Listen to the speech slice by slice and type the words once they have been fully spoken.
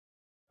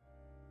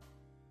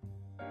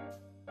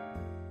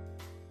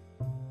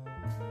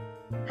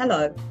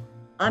Hello,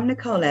 I'm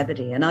Nicole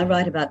Aberdeen and I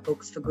write about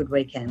books for Good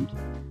Weekend.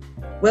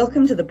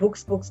 Welcome to the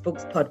Books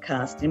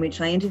podcast, in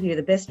which I interview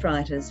the best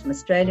writers from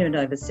Australia and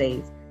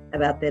overseas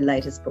about their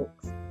latest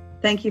books.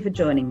 Thank you for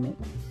joining me.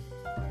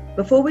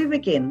 Before we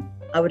begin,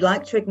 I would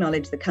like to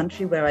acknowledge the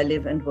country where I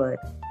live and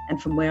work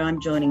and from where I'm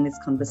joining this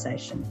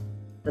conversation,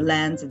 the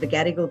lands of the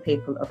Gadigal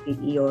people of the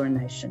Eora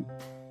Nation.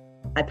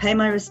 I pay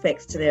my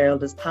respects to their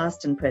elders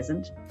past and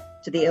present,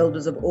 to the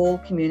elders of all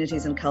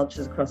communities and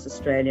cultures across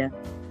Australia,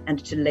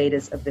 and to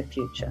leaders of the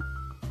future.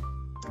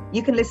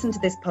 You can listen to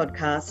this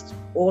podcast,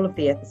 all of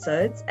the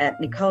episodes, at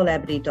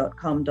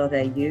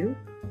nicoleaberdeen.com.au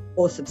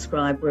or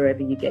subscribe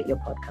wherever you get your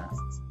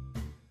podcasts.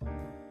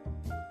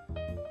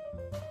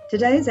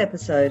 Today's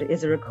episode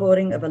is a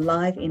recording of a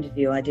live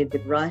interview I did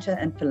with writer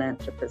and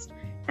philanthropist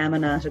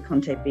Aminata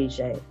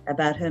Conteh-Biger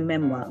about her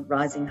memoir,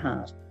 Rising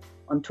Heart,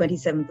 on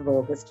 27th of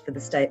August for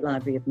the State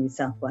Library of New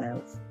South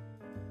Wales.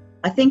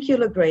 I think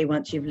you'll agree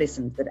once you've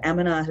listened that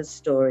Aminata's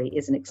story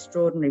is an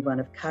extraordinary one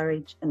of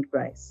courage and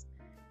grace,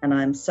 and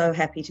I am so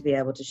happy to be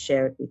able to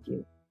share it with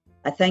you.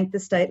 I thank the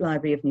State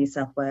Library of New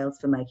South Wales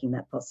for making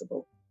that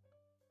possible.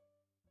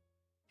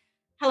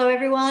 Hello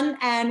everyone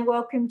and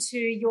welcome to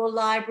Your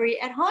Library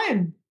at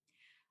Home.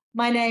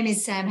 My name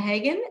is Sam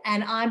Hagan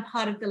and I'm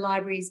part of the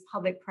library's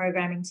public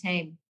programming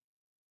team.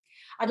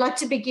 I'd like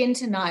to begin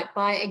tonight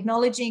by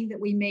acknowledging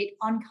that we meet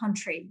on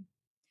country.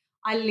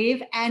 I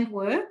live and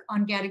work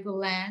on Gadigal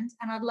land,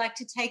 and I'd like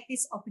to take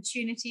this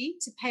opportunity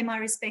to pay my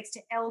respects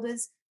to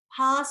elders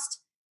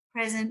past,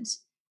 present,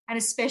 and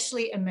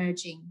especially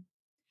emerging.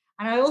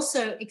 And I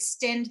also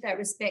extend that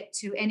respect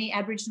to any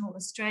Aboriginal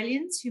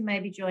Australians who may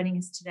be joining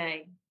us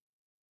today.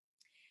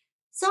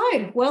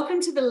 So,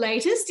 welcome to the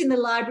latest in the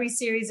library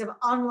series of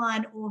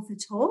online author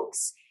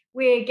talks.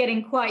 We're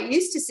getting quite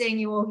used to seeing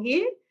you all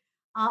here.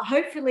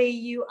 Hopefully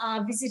you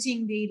are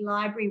visiting the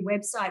library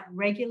website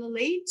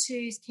regularly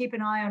to keep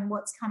an eye on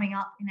what's coming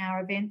up in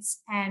our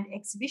events and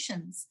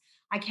exhibitions.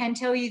 I can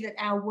tell you that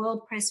our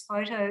World Press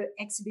Photo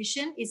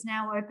exhibition is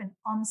now open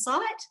on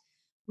site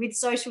with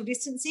social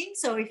distancing.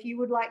 So if you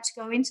would like to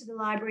go into the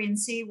library and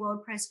see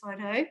World Press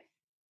Photo,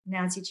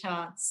 now's your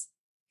chance.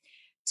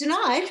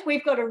 Tonight,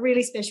 we've got a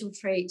really special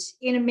treat.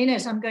 In a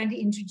minute, I'm going to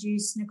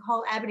introduce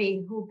Nicole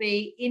Aberdeen, who will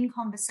be in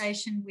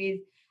conversation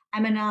with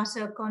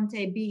Aminata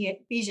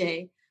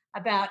Conteh-Biger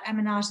about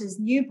Aminata's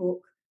new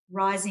book,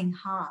 Rising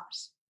Heart.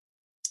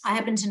 I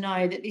happen to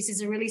know that this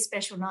is a really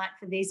special night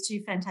for these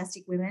two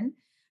fantastic women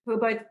who are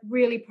both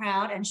really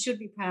proud and should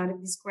be proud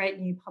of this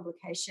great new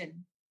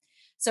publication.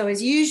 So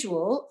as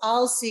usual,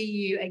 I'll see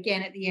you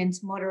again at the end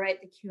to moderate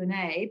the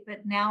Q&A,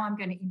 but now I'm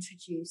going to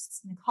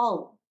introduce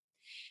Nicole.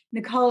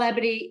 Nicole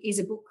Aberdeen is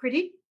a book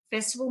critic,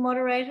 festival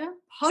moderator,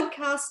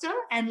 podcaster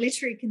and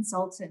literary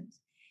consultant.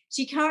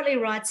 She currently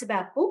writes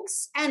about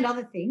books and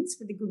other things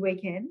for the Good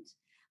Weekend.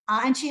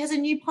 And she has a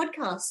new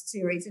podcast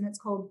series and it's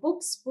called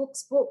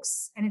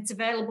Books, and it's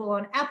available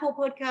on Apple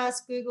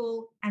Podcasts,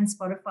 Google and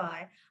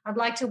Spotify. I'd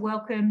like to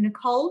welcome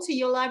Nicole to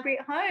Your Library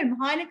at Home.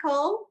 Hi,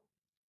 Nicole.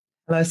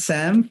 Hello,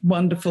 Sam.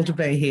 Wonderful to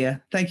be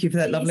here. Thank you for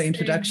that lovely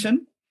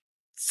introduction.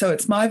 So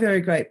it's my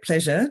very great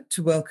pleasure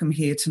to welcome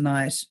here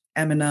tonight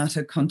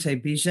Aminata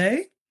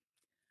Conteh-Biger.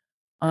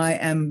 I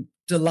am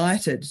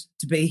delighted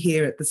to be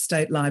here at the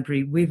State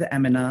Library with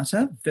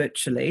Aminata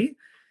virtually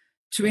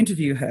to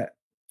interview her.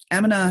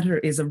 Aminata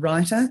is a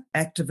writer,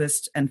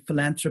 activist and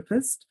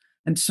philanthropist,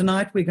 and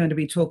tonight we're going to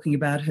be talking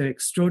about her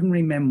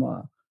extraordinary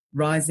memoir,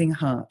 Rising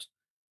Heart,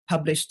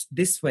 published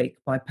this week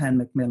by Pan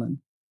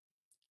Macmillan.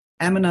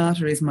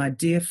 Aminata is my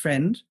dear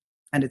friend,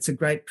 and it's a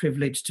great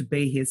privilege to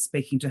be here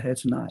speaking to her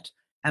tonight.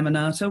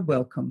 Aminata,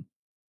 welcome.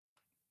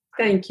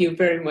 Thank you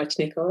very much,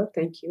 Nicole.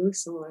 Thank you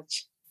so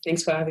much.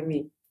 Thanks for having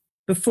me.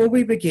 Before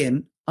we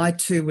begin, I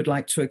too would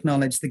like to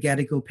acknowledge the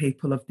Gadigal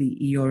people of the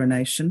Eora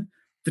Nation,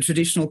 the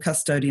traditional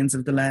custodians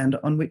of the land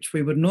on which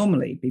we would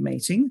normally be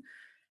meeting,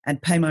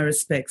 and pay my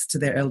respects to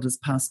their elders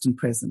past and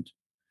present.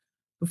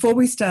 Before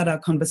we start our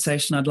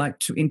conversation, I'd like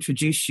to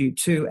introduce you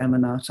to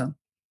Aminata.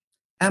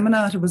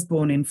 Aminata was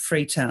born in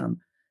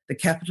Freetown, the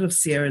capital of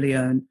Sierra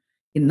Leone,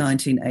 in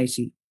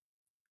 1980.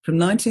 From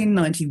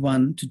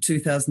 1991 to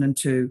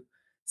 2002,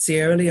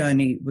 Sierra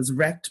Leone was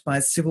racked by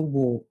a civil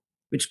war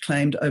which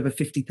claimed over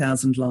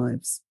 50,000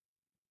 lives.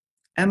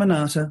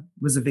 Aminata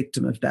was a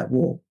victim of that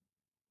war.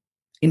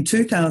 In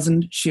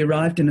 2000, she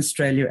arrived in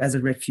Australia as a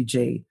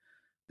refugee,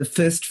 the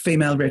first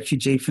female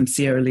refugee from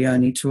Sierra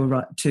Leone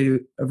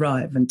to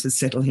arrive and to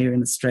settle here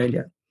in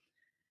Australia.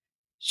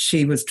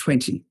 She was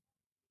 20.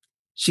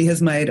 She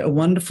has made a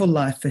wonderful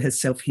life for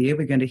herself here.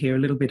 We're going to hear a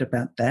little bit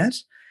about that.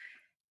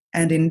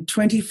 And in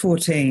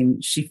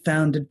 2014, she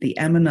founded the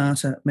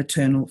Aminata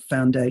Maternal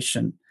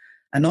Foundation,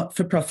 a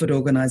not-for-profit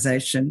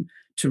organisation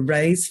to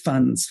raise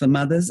funds for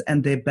mothers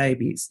and their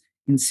babies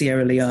in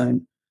Sierra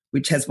Leone,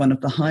 which has one of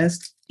the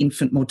highest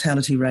infant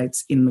mortality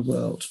rates in the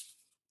world.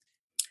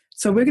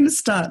 So we're going to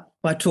start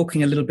by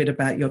talking a little bit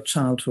about your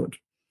childhood.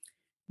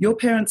 Your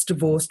parents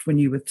divorced when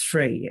you were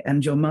 3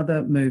 and your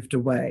mother moved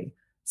away.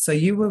 So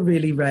you were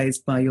really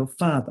raised by your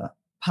father,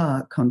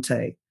 Pa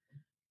Conteh.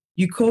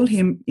 You call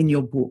him in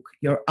your book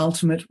your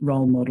ultimate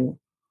role model.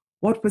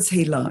 What was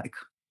he like?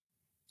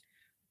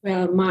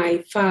 Well,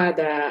 my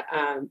father,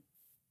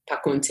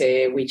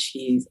 Paconte, which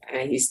his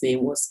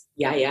name was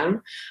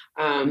Yaya.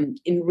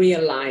 In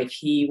real life,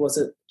 he was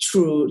a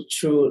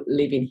true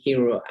living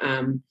hero.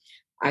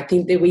 I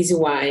think the reason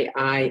why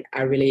I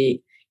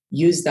really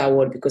use that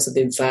word because of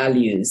the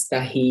values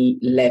that he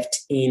left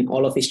in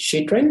all of his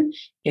children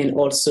and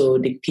also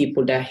the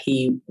people that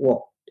he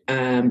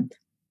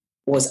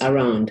was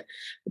around.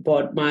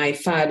 But my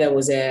father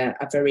was a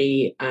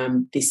very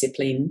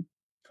disciplined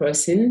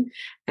person.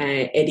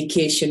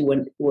 Education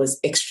was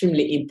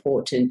extremely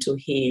important to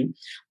him,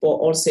 but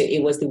also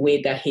it was the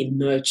way that he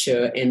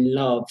nurtured and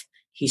loved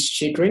his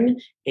children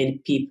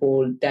and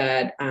people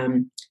that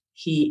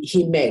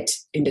he met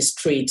in the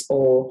street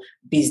or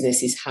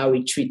businesses, how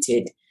he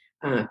treated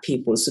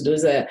people. So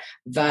those are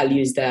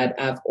values that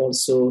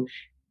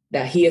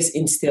he has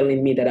instilled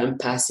in me that I'm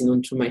passing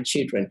on to my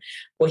children.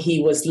 But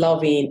he was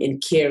loving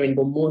and caring,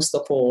 but most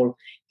of all,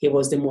 he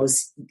was the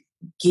most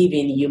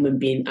giving human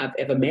being I've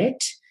ever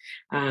met.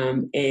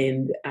 And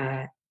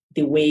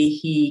the way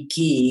he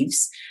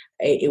gives,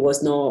 it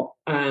was not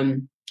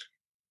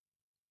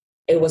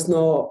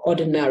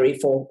ordinary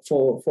for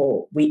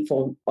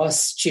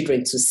us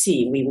children to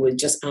see. We were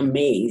just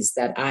amazed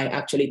that I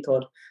actually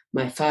thought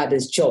my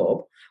father's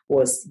job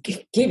was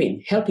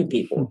giving, helping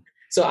people.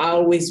 So I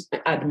always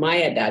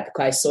admire that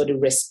because I saw the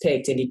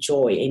respect and the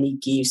joy and he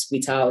gives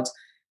without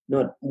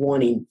not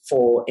wanting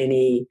for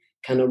any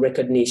kind of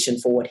recognition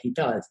for what he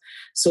does.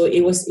 So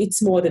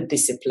it's more the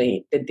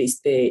discipline,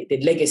 the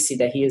legacy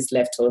that he has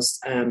left us,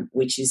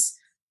 which is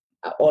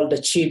all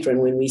the children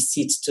when we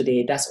sit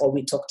today, that's all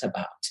we talked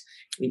about.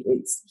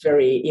 It's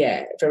very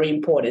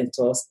important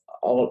to us,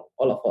 all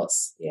of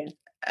us. Yeah.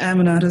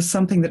 Aminata,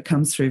 something that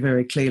comes through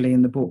very clearly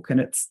in the book, and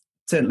it's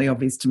certainly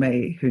obvious to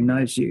me who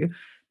knows you,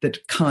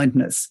 that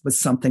kindness was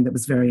something that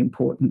was very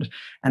important.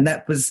 And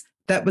that was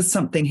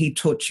something he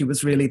taught you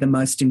was really the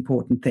most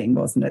important thing,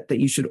 wasn't it? That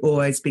you should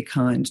always be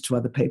kind to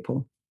other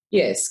people.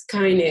 Yes,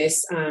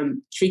 kindness,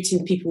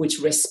 treating people with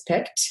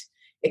respect,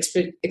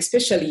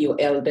 especially your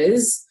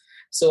elders.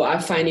 So I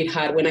find it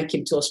hard when I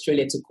came to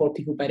Australia to call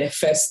people by their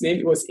first name.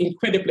 It was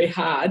incredibly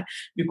hard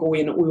because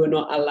we were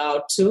not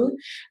allowed to.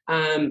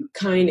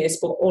 Kindness,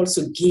 but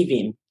also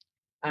giving.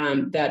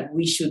 That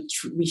we should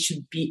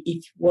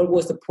be. What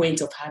was the point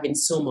of having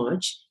so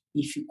much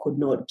if you could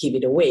not give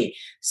it away?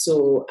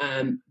 So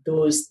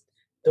those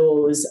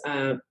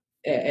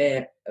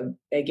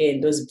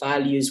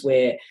values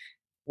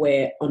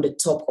were on the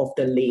top of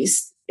the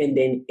list, and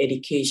then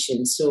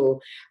education. So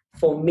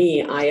for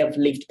me, I have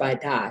lived by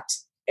that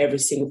every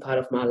single part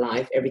of my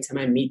life. Every time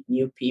I meet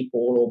new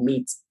people or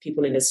meet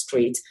people in the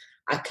street,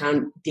 I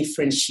can't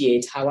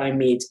differentiate how I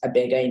meet a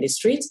beggar in the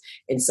street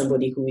and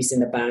somebody who is in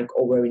the bank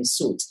or wearing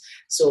suit.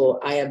 So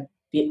I've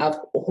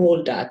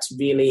hold that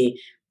really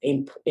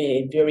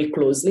very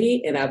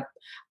closely, and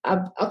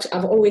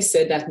I've always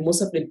said that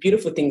most of the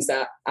beautiful things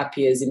that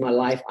appears in my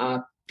life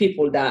are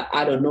people that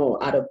I don't know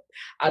out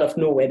of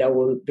nowhere that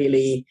will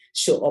really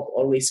show up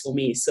always for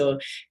me. So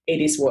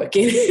it is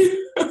working.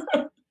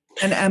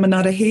 And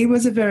Aminata, he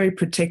was a very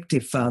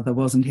protective father,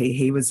 wasn't he?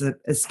 He was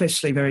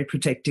especially very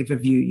protective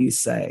of you, you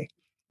say.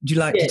 Would you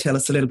like to tell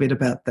us a little bit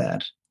about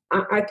that?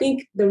 I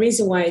think the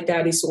reason why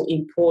that is so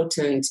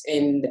important,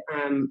 and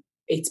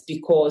it's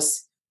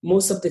because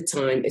most of the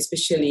time,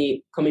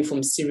 especially coming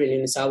from Sierra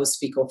Leone, so I will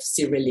speak of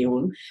Sierra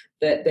Leone,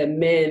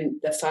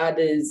 the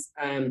fathers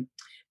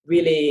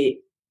really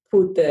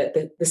put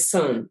the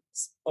sons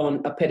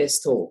on a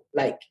pedestal.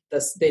 Like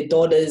the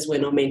daughters were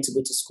not meant to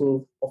go to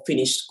school or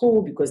finish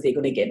school because they're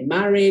going to get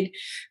married.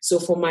 So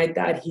for my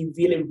dad, he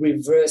really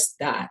reversed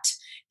that.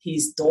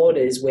 His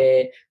daughters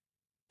were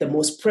the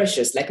most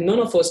precious. Like none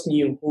of us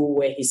knew who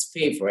were his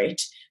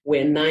favorite.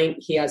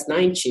 He has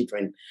 9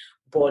 children,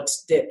 but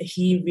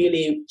he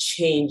really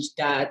changed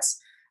that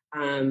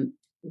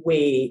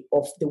way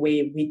of the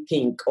way we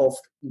think of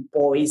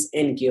boys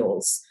and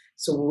girls.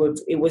 So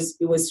it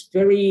was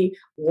very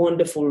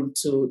wonderful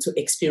to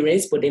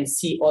experience, but then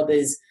see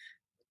others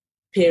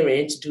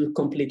parents do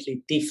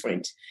completely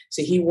different.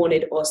 So he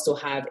wanted us to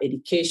have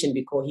education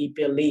because he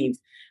believed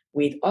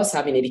with us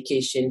having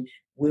education,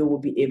 we will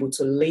be able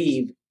to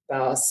live by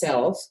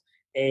ourselves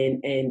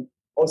and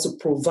also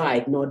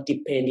provide, not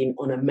depending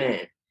on a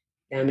man.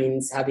 That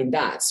means having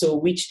that. So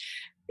which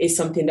is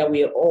something that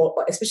we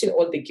all, especially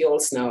all the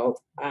girls now,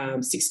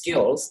 6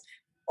 girls,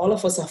 all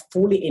of us are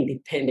fully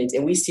independent,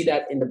 and we see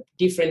that in the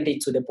differently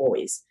to the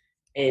boys.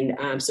 And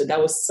so that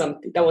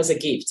was a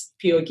gift,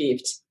 pure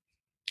gift.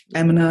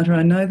 Aminata,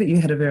 I know that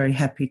you had a very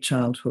happy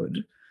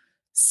childhood.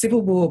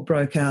 Civil war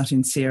broke out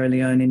in Sierra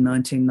Leone in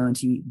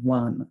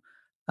 1991.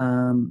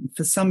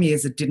 For some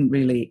years, it didn't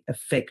really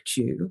affect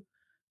you.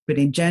 But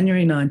in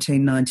January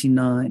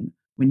 1999,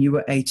 when you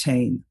were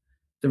 18,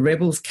 the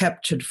rebels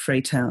captured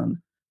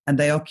Freetown and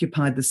they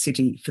occupied the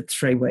city for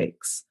 3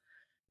 weeks.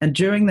 And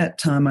during that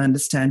time, I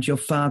understand your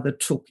father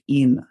took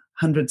in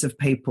hundreds of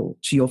people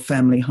to your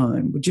family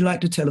home. Would you like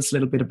to tell us a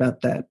little bit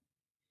about that?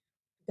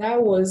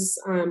 that was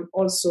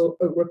also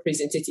a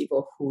representative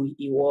of who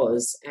he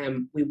was.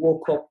 We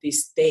woke up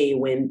this day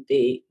when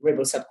the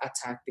rebels had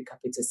attacked the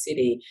capital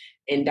city,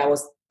 and that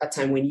was a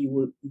time when you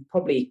would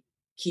probably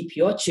keep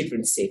your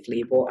children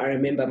safely. But I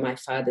remember my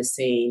father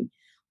saying,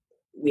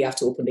 we have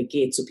to open the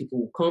gate so people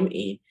will come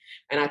in.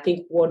 And I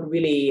think what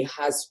really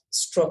has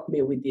struck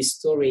me with this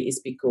story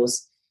is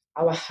because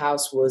our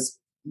house was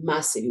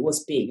massive. It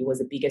was big. It was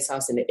the biggest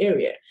house in the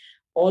area.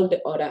 All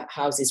the other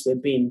houses were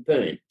being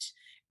burnt.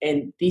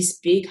 And this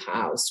big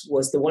house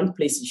was the one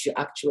place you should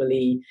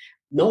actually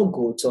not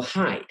go to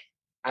hide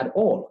at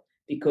all,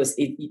 because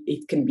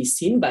it can be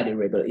seen by the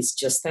rebel. It's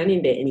just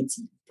standing there and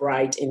it's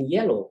bright and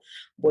yellow.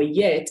 But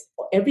yet,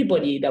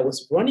 everybody that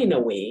was running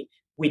away,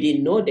 we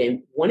didn't know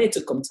them, wanted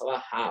to come to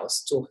our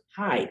house to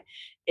hide.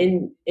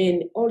 And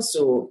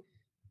also,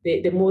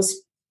 the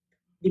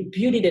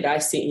beauty that I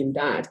see in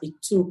that, it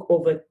took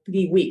over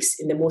 3 weeks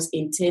in the most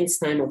intense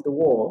time of the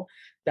war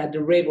that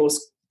the rebels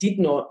did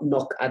not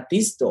knock at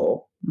this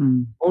door.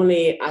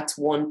 Only at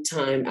one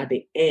time at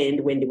the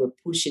end when they were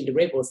pushing the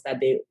rebels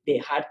that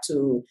they had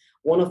to,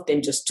 one of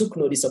them just took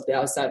notice of the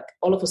house. That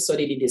all of a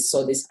sudden they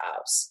saw this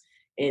house,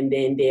 and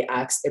then they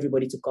asked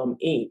everybody to come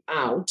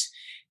out.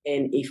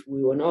 And if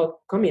we were not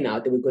coming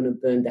out, they were going to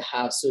burn the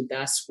house. So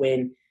that's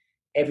when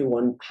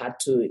everyone had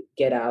to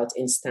get out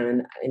and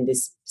stand in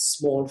this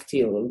small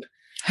field.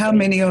 How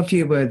many of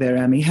you were there,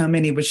 Amy? How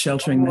many were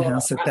sheltering the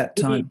house at that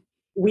time?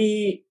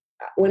 We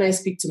when I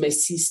speak to my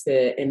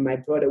sister and my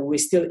brother, we were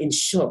still in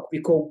shock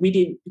because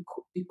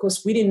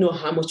we didn't know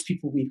how much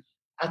people we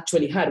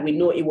actually had. We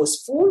know it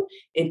was full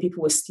and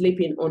people were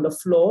sleeping on the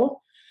floor.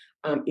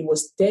 It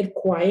was dead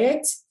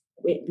quiet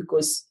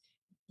because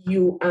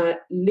you are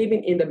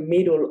living in the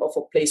middle of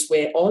a place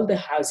where all the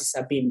houses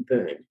are being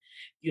burned.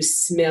 You're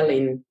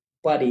smelling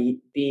body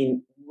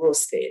being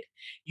roasted.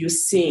 You're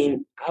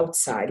seeing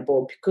outside,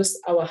 but because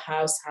our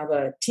house have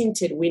a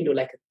tinted window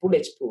like a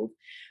bulletproof,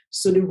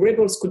 so the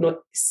rebels could not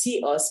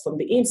see us from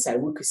the inside.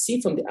 We could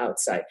see from the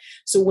outside.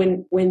 So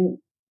when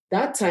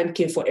that time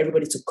came for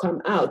everybody to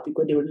come out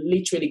because they were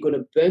literally going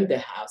to burn the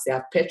house, they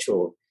have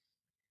petrol,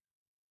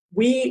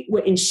 we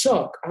were in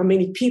shock how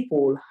many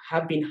people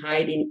have been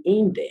hiding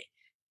in there.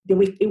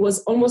 It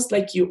was almost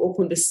like you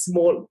opened a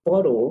small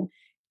bottle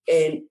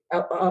and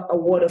a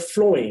water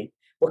flowing,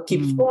 but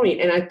keep flowing.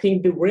 And I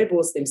think the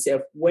rebels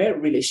themselves were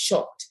really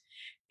shocked.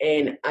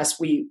 And as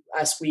we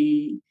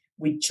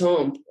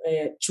jump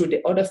through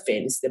the other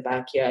fence, the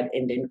backyard,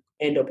 and then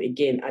end up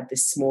again at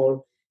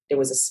there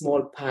was a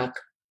small park.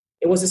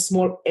 It was a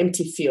small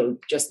empty field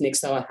just next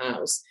to our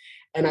house.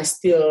 And I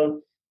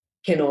still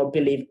cannot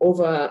believe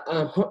over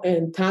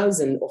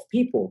 1,000 of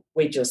people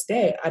were just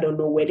there. I don't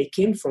know where they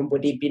came from,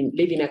 but they've been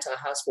living at our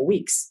house for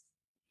weeks.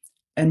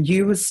 And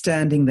you were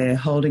standing there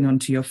holding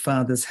onto your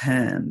father's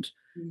hand,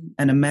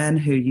 and a man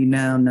who you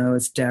now know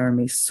as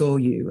Daramy saw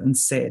you and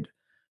said,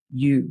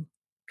 "You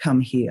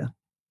come here."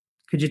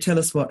 Could you tell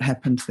us what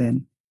happened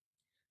then?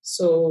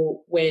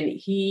 So when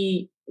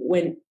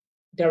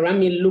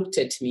Daramy looked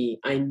at me,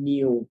 I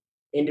knew.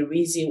 And the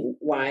reason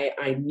why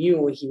I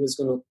knew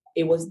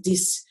it was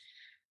this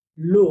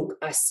look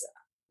as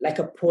like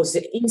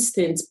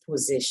instant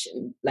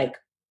possession, like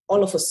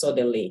all of a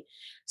suddenly.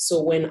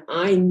 So when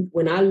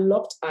I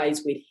locked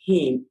eyes with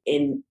him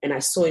and I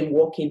saw him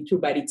walking through,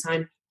 by the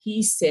time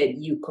he said,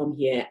 "You come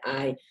here,"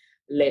 I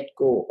let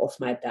go of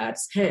my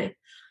dad's hand.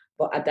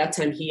 But at that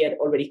time, he had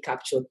already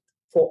captured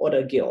 4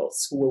 other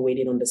girls who were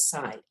waiting on the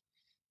side.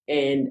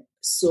 And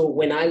so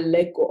when I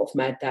let go of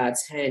my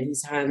dad's hand,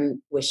 his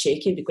hand was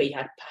shaking because he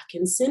had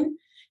Parkinson.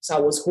 So I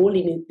was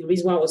holding it. The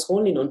reason why I was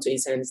holding onto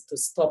his hand is to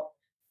stop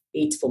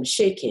it from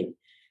shaking.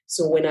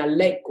 So when I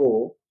let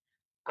go,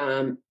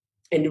 and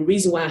the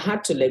reason why I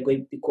had to let go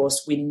is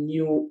because we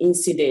knew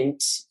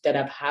incidents that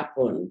have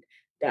happened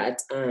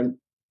that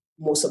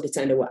most of the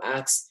time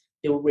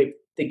they will rape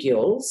the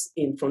girls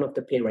in front of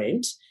the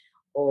parent,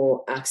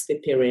 or ask the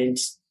parent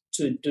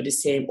to do the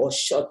same, or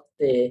shot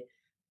the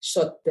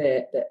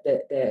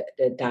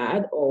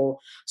dad. Or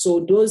so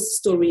those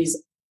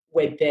stories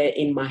were there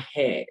in my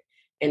head,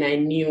 and I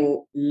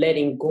knew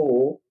letting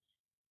go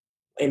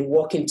and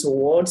walking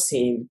towards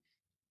him,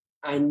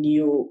 I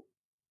knew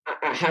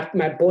I had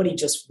my body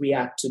just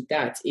react to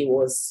that. It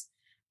was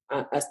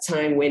a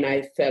time when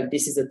I felt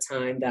this is a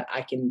time that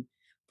I can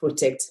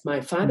protect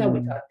my father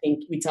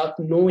without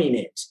knowing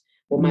it.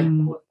 But my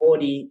whole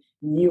body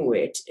knew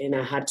it, and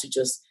I had to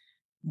just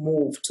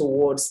move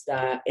towards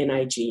the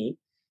NIG.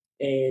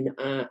 And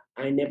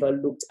I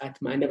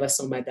never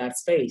saw my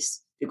dad's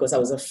face because I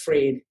was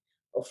afraid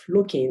of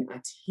looking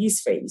at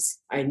his face.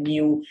 I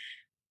knew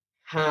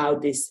how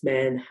this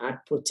man had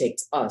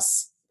protected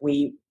us.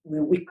 We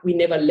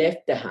never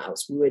left the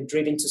house. We were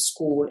driven to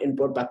school and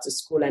brought back to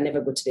school. I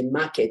never go to the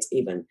market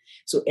even.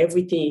 So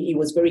everything, he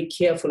was very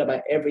careful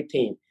about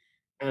everything,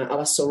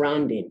 our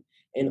surrounding.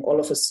 And all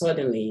of a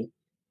sudden,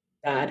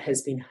 that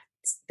has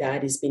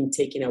been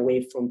taken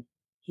away from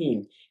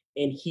him.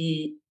 And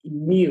he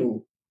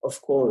knew,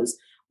 of course,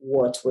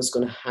 what was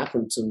going to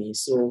happen to me.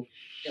 So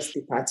just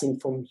departing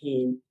from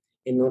him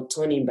and not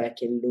turning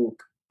back and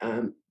look,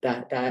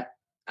 that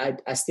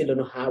I still don't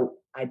know how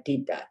I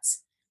did that,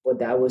 but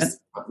that was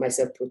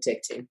myself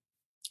protecting.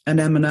 And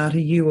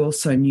Aminata, you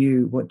also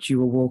knew what you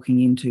were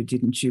walking into,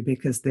 didn't you?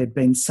 Because there'd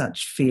been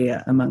such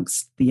fear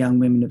amongst the young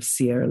women of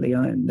Sierra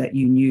Leone that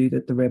you knew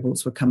that the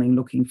rebels were coming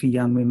looking for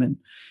young women.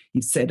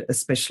 You said,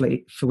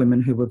 especially for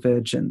women who were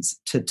virgins,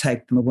 to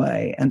take them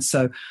away. And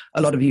so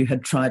a lot of you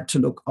had tried to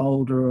look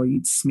older, or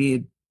you'd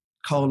smeared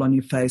coal on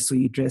your face, or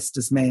you dressed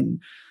as men.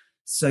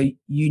 So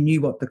you knew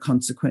what the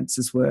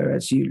consequences were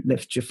as you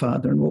left your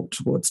father and walked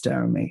towards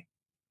Daramie.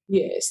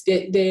 Yes,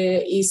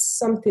 there is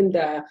something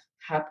that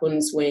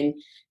happens when,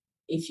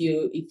 if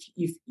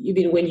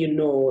even when you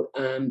know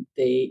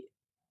the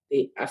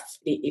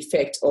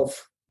effect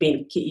of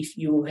being, if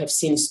you have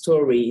seen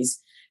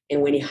stories,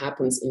 and when it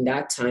happens in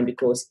that time,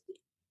 because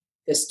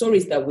the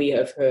stories that we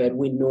have heard,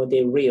 we know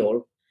they're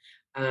real.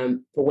 But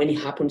when it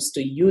happens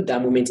to you,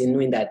 that moment, and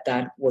knowing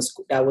that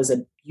was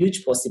a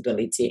huge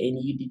possibility,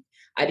 and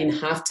I didn't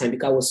have time,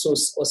 because I was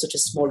such a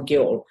small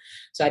girl,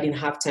 so I didn't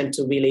have time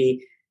to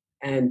really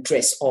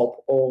dress up.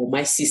 Or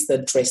my sister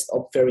dressed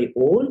up very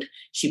old.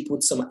 She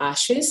put some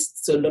ashes.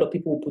 So a lot of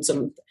people put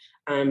some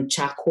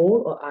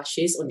charcoal or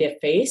ashes on their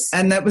face.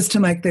 And that was to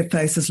make their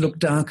faces look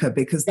darker,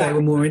 because they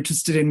were more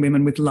interested in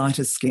women with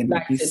lighter skin,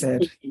 you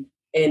said.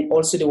 And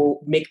also they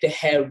will make the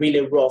hair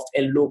really rough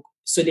and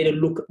so they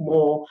look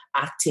more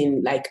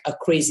acting like a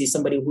crazy,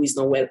 somebody who is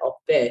not well up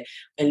there,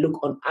 and look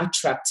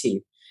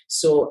unattractive.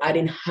 So I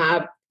didn't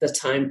have the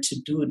time to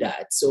do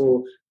that.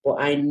 So,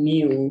 but I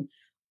knew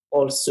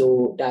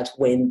also that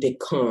when they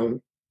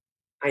come,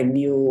 I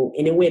knew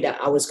in a way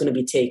that I was going to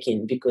be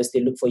taken, because they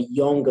look for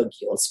younger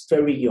girls,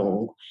 very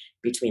young,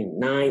 between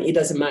 9. It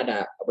doesn't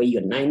matter whether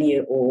you're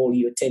 9-year-old,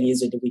 you're 10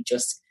 years old, we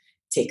just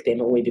take them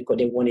away because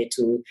they wanted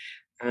to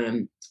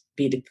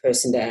be the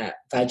person that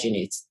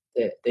virginates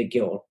the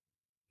girl.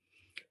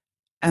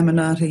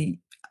 Aminata,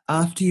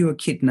 after you were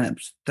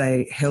kidnapped,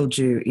 they held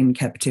you in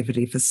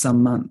captivity for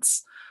some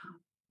months.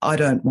 I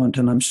don't want,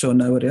 and I'm sure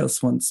no one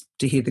else wants,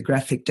 to hear the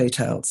graphic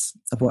details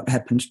of what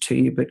happened to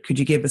you, but could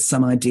you give us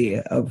some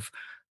idea of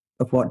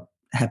what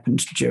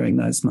happened during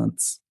those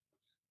months?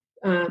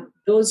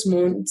 Those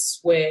months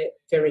were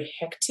very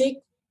hectic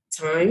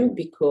time,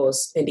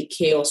 because and the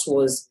chaos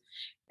was,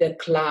 the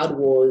cloud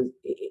was,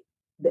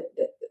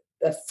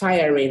 the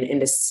firing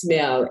and the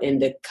smell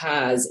and the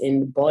cars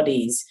and the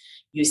bodies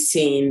you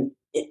seen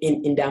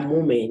in that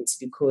moment,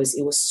 because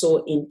it was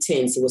so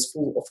intense. It was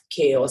full of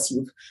chaos,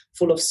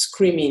 full of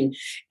screaming.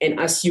 And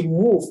as you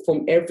move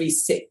from every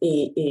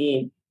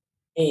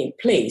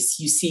place,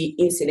 you see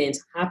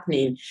incidents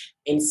happening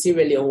in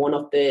Sierra Leone. One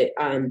of the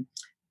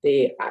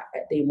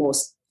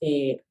most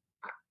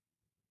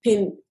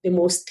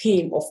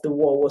theme of the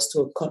war was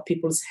to cut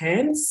people's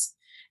hands,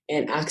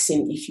 and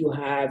asking if you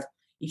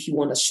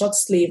want a short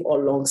sleeve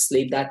or long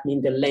sleeve. That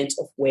means the length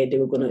of where they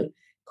were going to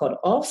cut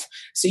off.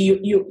 So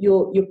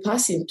you're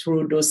passing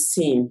through those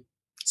scenes.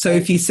 So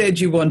if you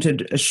said you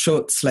wanted a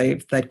short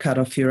sleeve, they'd cut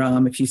off your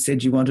arm. If you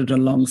said you wanted a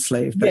long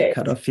sleeve, they'd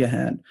cut off your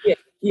hand.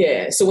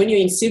 Yeah. So when you're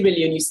in Sierra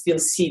Leone, you still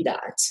see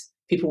that.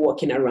 People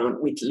walking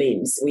around with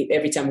limbs.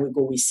 Every time we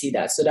go, we see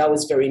that. So that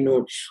was very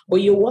known.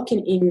 But you're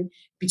walking in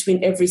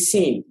between every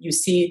scene. You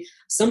see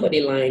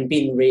somebody lying,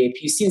 being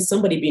raped. You see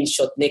somebody being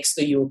shot next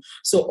to you.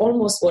 So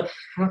almost what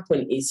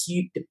happened is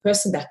the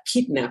person that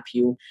kidnapped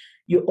you,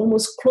 you're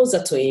almost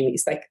closer to him.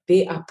 It's like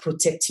they are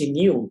protecting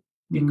you.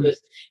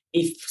 Because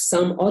if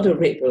some other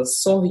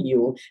rebels saw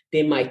you,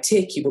 they might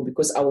take you. But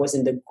because I was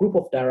in the group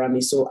of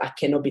Daramie, so I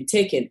cannot be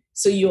taken.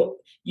 So you're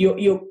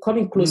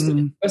coming close to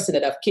the person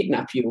that have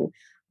kidnapped you.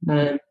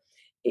 And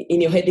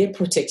in your head, they're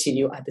protecting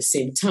you at the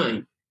same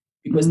time.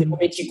 Because the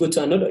moment you go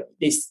to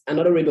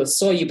another rebel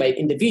saw you by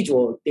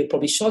individual, they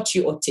probably shot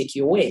you or take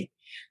you away.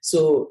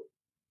 So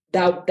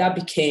that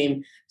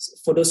became,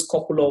 for those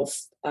couple of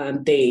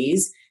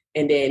days.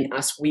 And then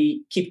as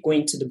we keep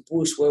going to the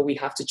bush, where we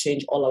have to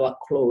change all our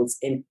clothes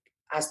and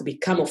has to be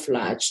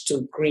camouflaged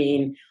to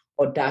green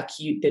or dark,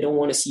 they don't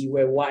want to see you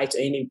wear white or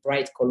any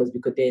bright colors,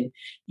 because then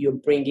you're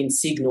bringing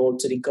signal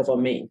to the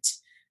government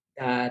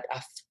that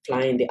are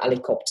flying the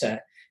helicopter.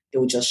 They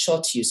will just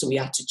shot you. So we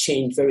had to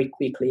change very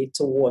quickly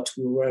to what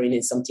we were wearing,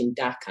 in something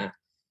darker.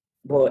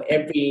 But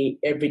every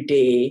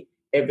day,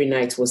 every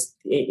night was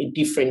a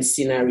different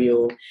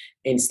scenario,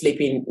 and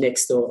sleeping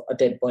next to a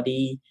dead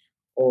body,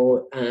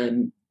 or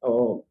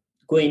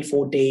going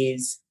for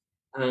days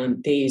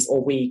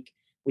or week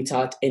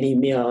without any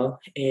meal,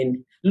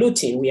 and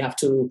looting. We have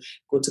to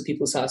go to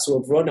people's house who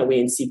have run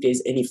away and see if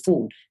there's any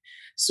food.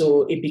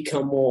 So it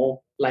became more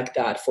like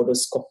that for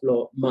those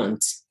couple of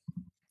months.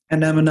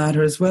 And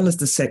Aminata, as well as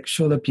the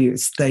sexual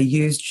abuse, they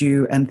used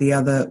you and the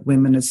other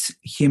women as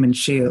human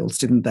shields,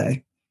 didn't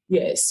they?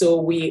 Yeah, so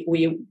we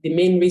the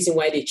main reason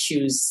why they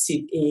choose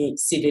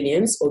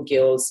civilians or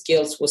girls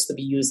was to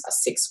be used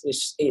as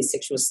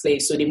sexual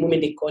slaves. So the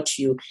moment they caught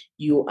you,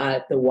 you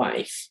are the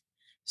wife.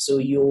 So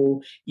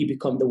you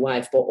become the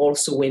wife. But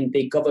also when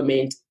the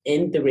government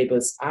and the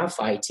rebels are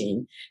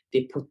fighting,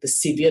 they put the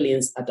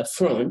civilians at the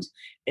front,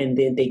 and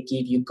then they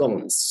give you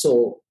guns.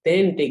 So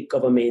then the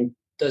government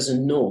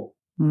doesn't know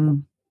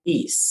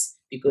is,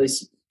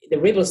 because the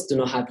rebels do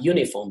not have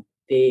uniform.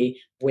 They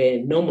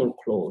wear normal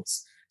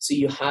clothes. So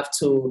you have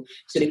to,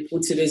 so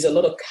there's a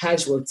lot of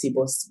casualty,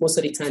 but most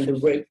of the time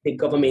the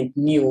government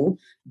knew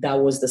that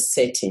was the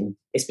setting,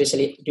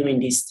 especially during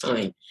this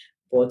time.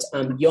 But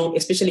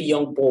especially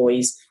young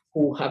boys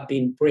who have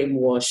been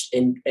brainwashed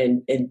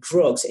and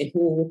drugs, and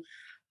who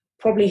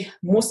probably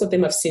most of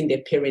them have seen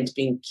their parents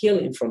being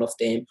killed in front of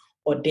them,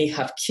 or they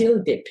have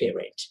killed their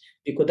parent,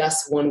 because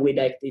that's one way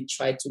that they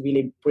try to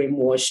really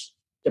brainwash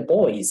the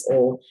boys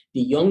or the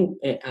young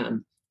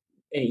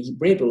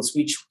rebels,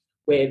 which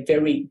were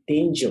very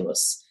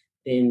dangerous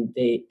than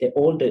the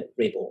older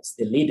rebels,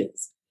 the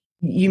leaders.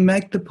 You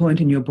make the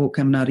point in your book,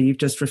 Aminata, you've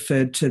just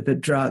referred to the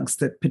drugs,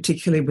 that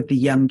particularly with the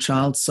young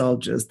child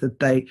soldiers, that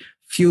they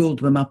fueled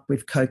them up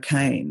with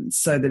cocaine,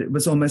 so that it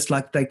was almost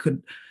like they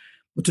could,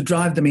 to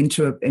drive them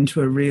into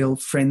a real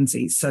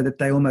frenzy, so that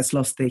they almost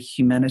lost their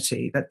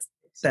humanity.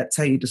 That's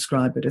how you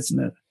describe it,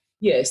 isn't it?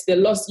 Yes, they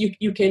lost.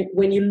 You can,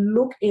 when you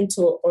look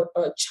into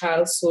a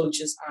child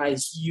soldier's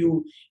eyes,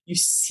 you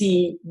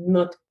see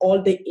not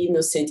all the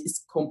innocence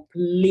is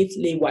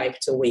completely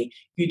wiped away.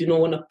 You do not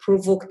want to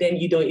provoke them.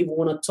 You don't even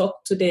want to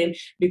talk to them,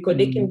 because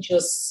they can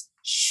just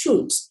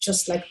shoot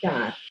just like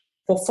that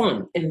for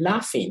fun and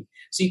laughing.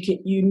 So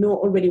you know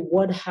already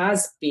what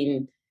has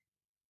been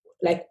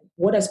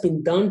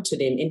done to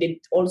them, and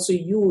they also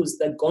use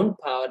the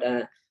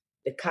gunpowder,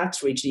 the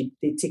cartridge.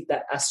 They take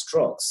that as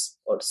drugs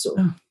also.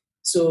 Oh.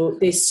 So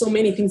there's so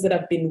many things that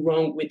have gone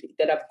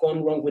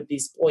wrong with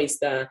these boys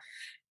that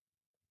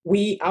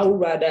I would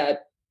rather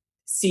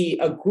see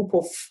a group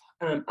of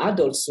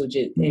adult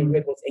soldiers and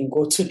rebels and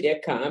go to their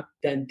camp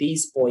than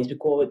these boys,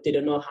 because they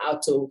don't know how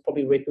to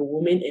probably rape a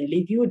woman and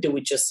leave you. They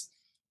would just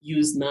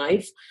use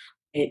knife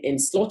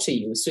and slaughter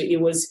you. So it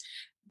was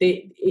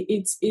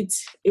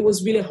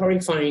really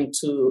horrifying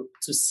to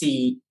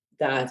see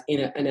that in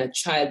a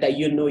child that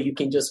you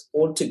can just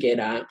hold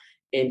together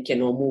and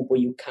cannot move, but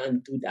you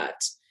can't do that.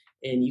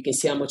 And you can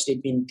see how much they've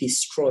been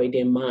destroyed,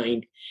 their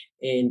mind,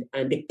 and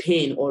the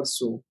pain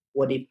also,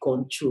 what they've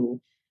gone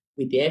through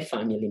with their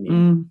family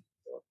members.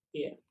 So,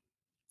 yeah.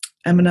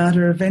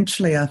 Aminata,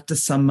 eventually after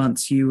some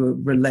months you were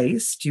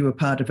released. You were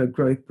part of a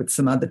group with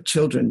some other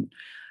children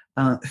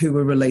who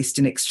were released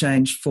in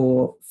exchange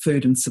for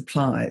food and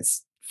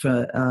supplies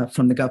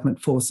from the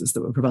government forces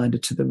that were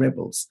provided to the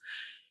rebels.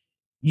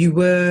 You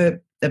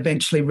were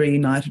eventually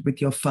reunited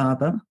with your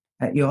father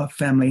at your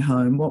family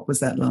home. What was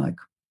that like?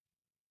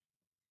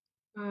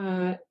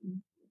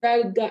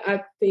 That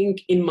I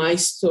think in my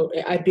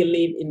story, I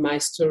believe in my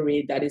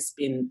story that it's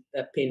been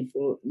a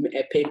painful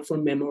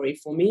memory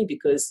for me,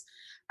 because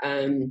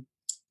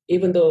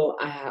even though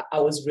I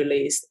was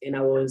released and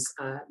I was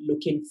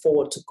looking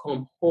forward to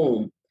come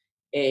home,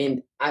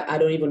 and I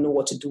don't even know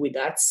what to do with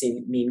that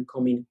scene,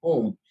 coming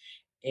home,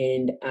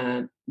 and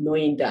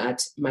knowing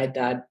that my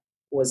dad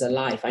was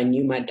alive. I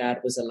knew my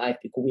dad was alive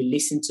because we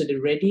listened to the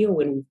radio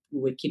when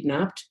we were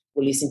kidnapped.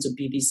 We listened to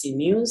BBC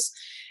News.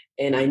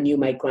 And I knew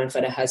my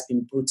grandfather has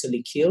been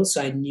brutally killed.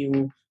 So I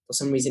knew for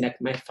some reason that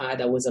my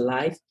father was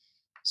alive.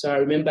 So I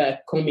remember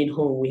coming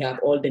home, we have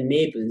all the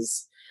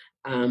neighbors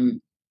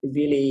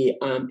really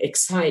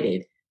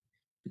excited,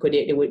 because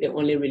there were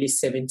only really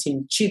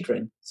 17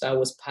 children. So I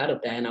was part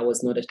of that, and I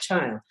was not a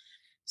child.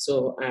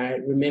 So I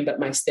remember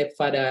my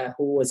stepfather,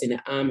 who was in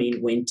the army,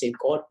 went and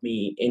got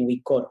me, and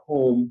we got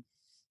home.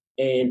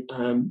 And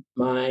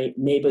my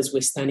neighbors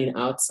were standing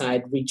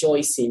outside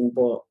rejoicing,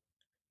 but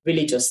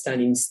really just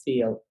standing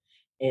still.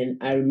 And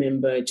I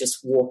remember just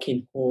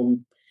walking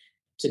home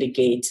to the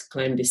gate,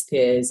 climbed the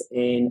stairs,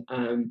 and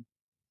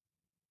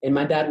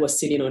my dad was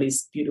sitting on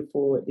this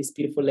beautiful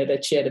leather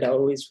chair that I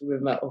always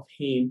remember of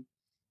him.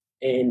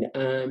 And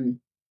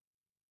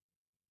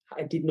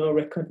I did not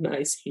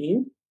recognize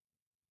him.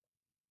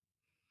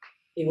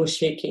 He was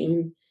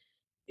shaking,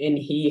 and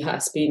he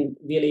has been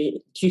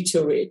really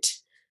deteriorated,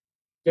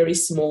 very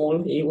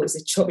small. He was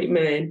a chubby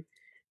man.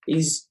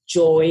 His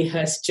joy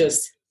has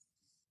just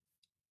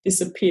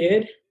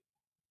disappeared.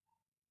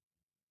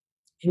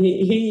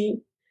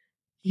 He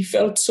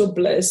felt so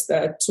blessed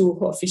that 2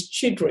 of his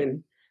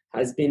children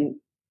has been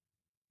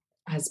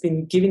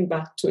given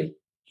back to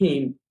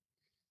him.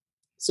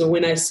 So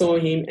when I saw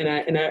him,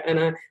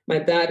 and my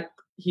dad,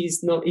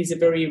 he's a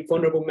very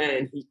vulnerable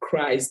man. He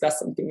cries. That's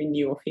something we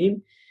knew of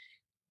him.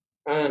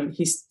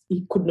 He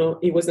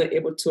was not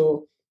able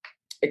to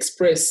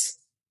express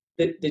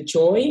the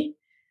joy,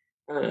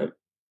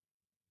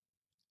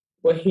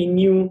 but he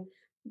knew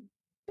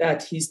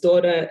that his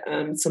daughter,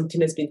 something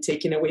has been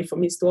taken away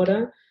from his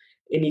daughter,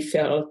 and he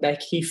felt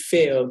like he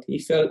failed.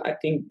 I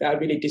think that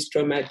really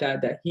destroyed my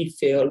dad, that he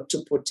failed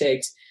to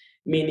protect,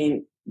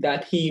 meaning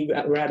that he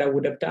rather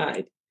would have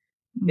died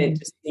than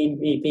to see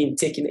me being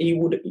taken.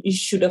 He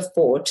should have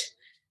fought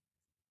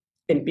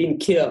and been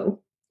killed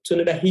to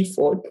know that he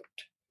fought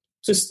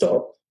to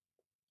stop.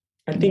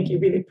 I think he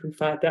really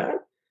preferred that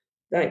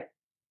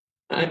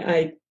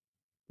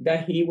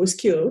he was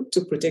killed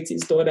to protect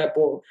his daughter,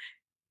 but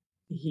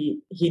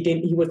he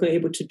was not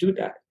able to do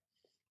that.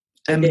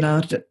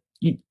 Aminata,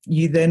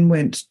 you then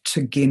went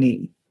to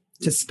Guinea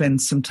to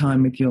spend some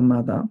time with your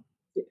mother,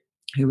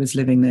 who was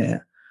living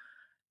there,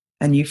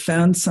 and you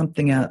found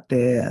something out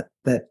there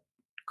that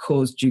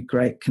caused you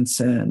great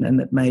concern and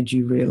that made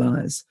you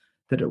realise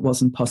that it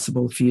wasn't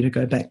possible for you to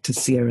go back to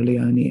Sierra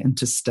Leone and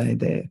to stay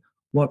there.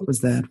 What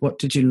was that? What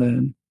did you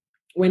learn?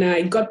 When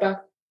I got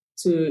back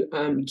to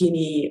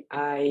Guinea,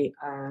 I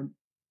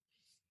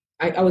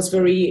was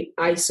very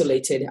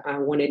isolated. I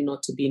wanted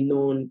not to be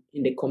known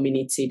in the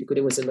community because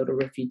there was a lot of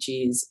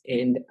refugees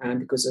and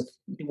because of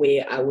the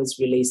way I was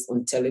released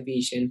on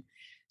television.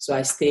 So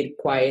I stayed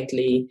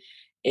quietly.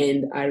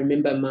 And I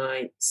remember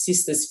my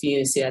sister's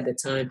fiancé at the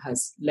time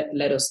has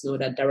let us know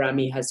that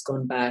Darami has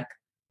gone back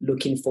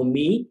looking for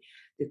me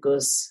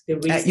because the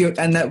reason...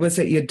 And that was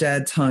at your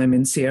dad's home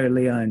in Sierra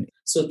Leone?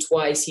 So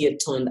twice he had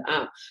turned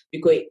up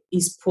because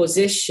his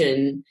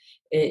possession...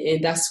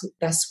 And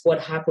that's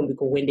what happened,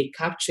 because when they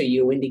capture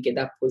you, when they get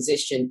that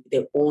possession,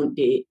 they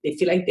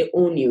feel like they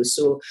own you.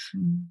 So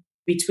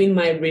between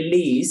my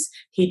release,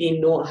 he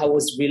didn't know I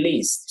was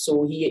released.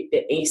 So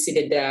the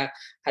incident that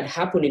had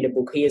happened in the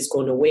book, he has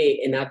gone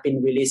away and I've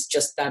been released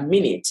just that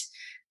minute.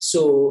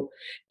 So,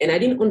 and I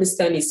didn't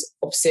understand his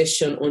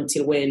obsession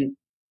until when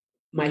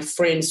my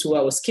friends who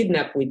I was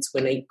kidnapped with,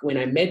 when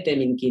I met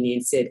them in Guinea,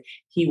 and said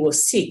he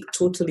was sick,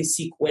 totally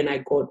sick when I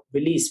got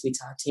released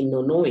without him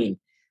not knowing.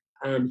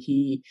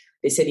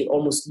 They said he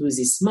almost lose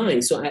his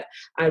mind. So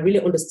I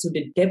really understood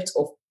the depth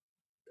of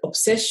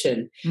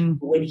obsession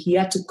when he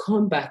had to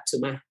come back to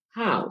my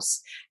house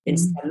and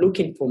start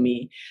looking for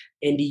me.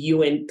 And the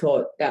UN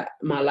thought that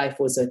my life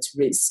was at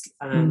risk.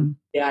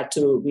 They had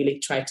to really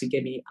try to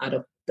get me out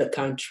of the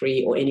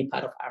country or any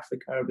part of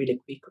Africa really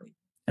quickly.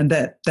 And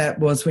that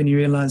was when you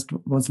realised,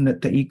 wasn't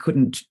it, that you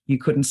couldn't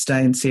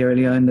stay in Sierra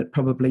Leone, that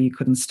probably you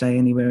couldn't stay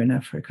anywhere in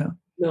Africa?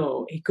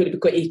 No, he could,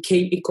 because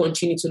he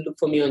continued to look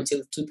for me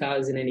until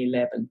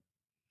 2011.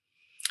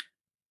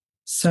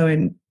 So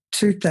in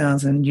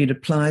 2000, you'd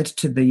applied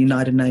to the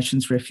United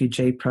Nations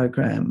Refugee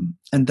Program,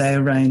 and they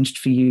arranged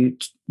for you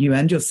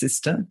and your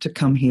sister to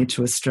come here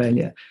to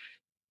Australia.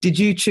 Did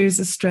you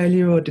choose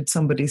Australia, or did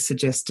somebody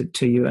suggest it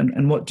to you?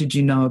 And what did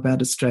you know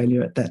about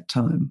Australia at that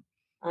time?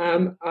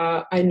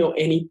 I know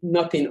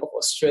nothing of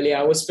Australia.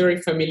 I was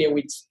very familiar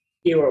with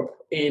Europe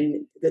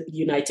and the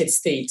United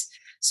States.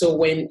 So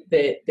when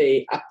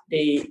the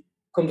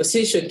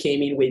conversation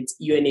came in with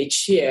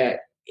UNHCR,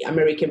 the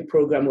American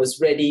program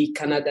was ready,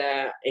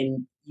 Canada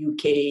and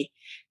UK,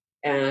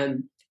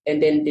 and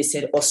then they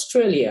said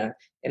Australia.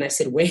 And I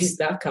said, where is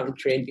that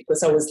country? And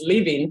because I was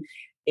living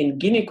in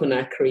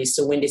Guinea-Conakry,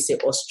 so when they say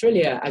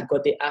Australia, I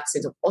got the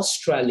accent of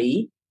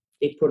Australia.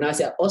 They pronounce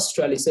it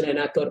Australia. So then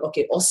I thought,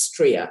 okay,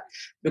 Austria.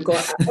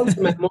 Because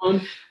also my mom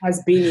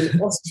has been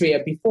in Austria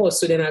before.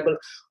 So then I go,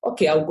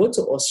 okay, I'll go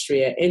to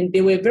Austria. And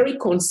they were very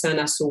concerned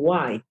as to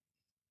why.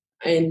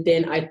 And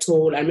then I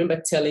remember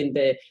telling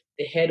the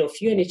head of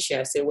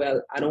UNHCR, I said,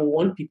 well, I don't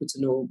want people to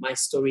know my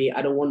story.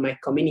 I don't want my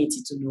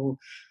community to know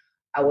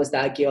I was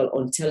that girl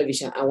on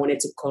television. I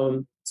wanted to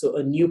come to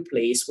a new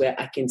place where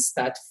I can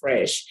start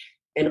fresh.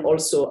 And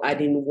also I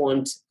didn't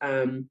want...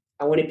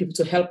 I wanted people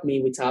to help me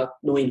without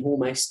knowing who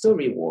my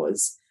story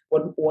was,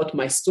 what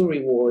my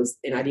story was,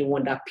 and I didn't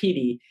want that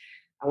pity.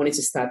 I wanted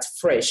to start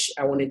fresh.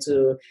 I wanted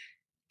to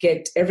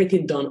get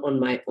everything done on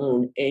my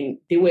own. And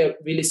they were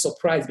really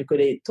surprised because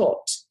they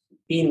thought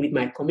being with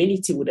my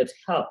community would have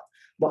helped.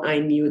 But I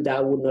knew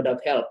that would not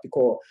have helped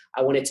because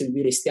I wanted to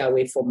really stay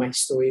away from my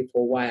story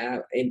for a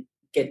while and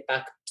get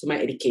back to my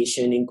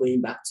education and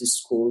going back to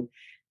school.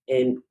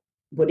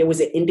 But there was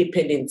an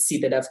independency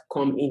that have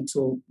come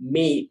into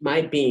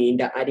my being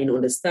that I didn't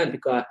understand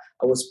because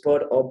I was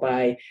brought up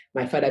by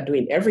my father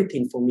doing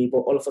everything for me. But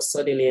all of a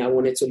sudden, I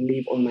wanted to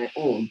live on my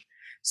own.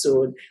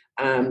 So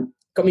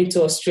coming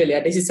to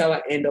Australia, this is how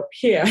I end up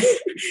here.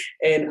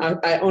 And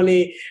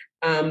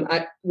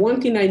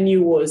one thing I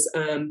knew was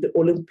the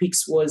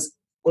Olympics was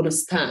going to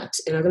start.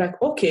 And I was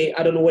like, okay,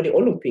 I don't know what the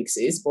Olympics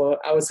is, but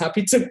I was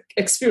happy to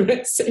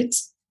experience it.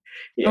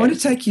 Yeah. I want to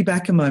take you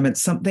back a moment,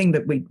 something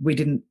that we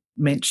didn't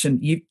mention.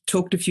 You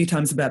talked a few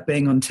times about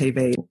being on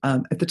TV.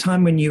 At the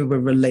time when you were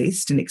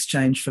released in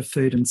exchange for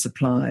food and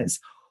supplies,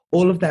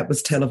 all of that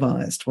was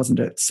televised, wasn't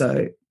it?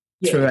 So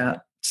throughout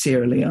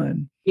Sierra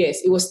Leone.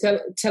 Yes, it was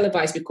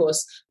televised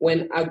because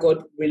when I got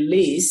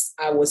released,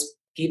 I was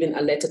given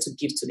a letter to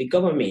give to the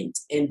government,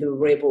 and the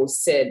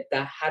rebels said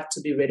that had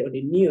to be read on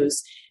the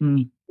news.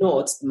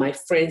 Not my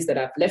friends that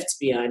I've left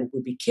behind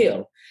will be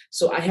killed.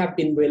 So I have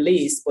been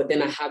released, but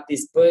then I have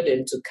this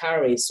burden to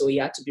carry, so it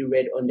had to be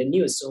read on the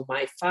news. So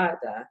my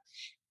father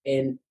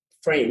and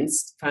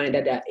friends find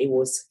out that it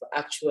was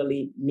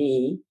actually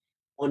me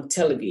on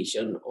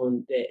television,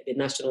 on the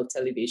national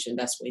television.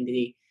 That's when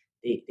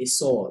they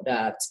saw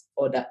that,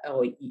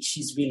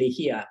 she's really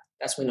here.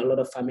 That's when a lot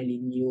of family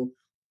knew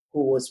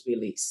who was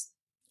released.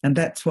 And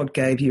that's what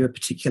gave you a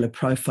particular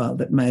profile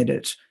that made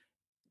it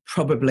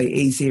probably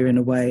easier in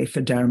a way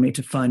for Darami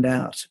to find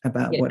out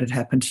about what had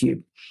happened to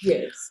you.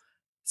 Yes.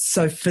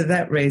 So for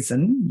that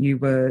reason, you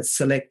were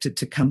selected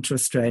to come to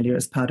Australia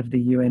as part of the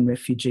UN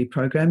refugee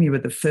program. You were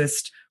the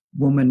first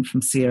woman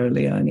from Sierra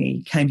Leone.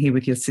 You came here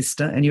with your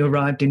sister and you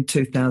arrived in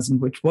 2000,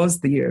 which was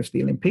the year of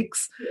the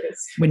Olympics,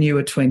 Yes. when you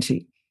were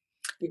 20.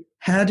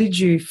 How did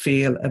you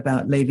feel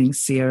about leaving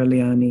Sierra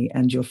Leone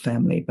and your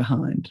family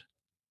behind?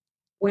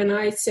 When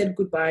I said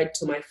goodbye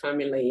to my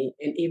family,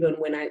 and even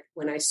when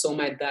I saw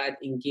my dad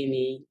in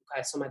Guinea,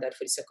 I saw my dad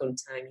for the second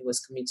time. He was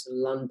coming to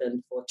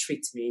London for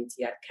treatment.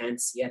 He had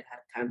had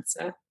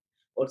cancer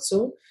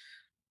also.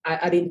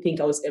 I didn't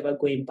think I was ever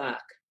going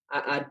back.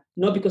 I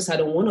not because I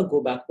don't want to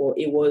go back, but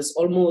it was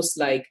almost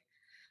like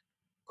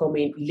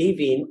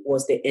leaving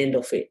was the end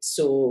of it.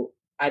 So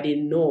I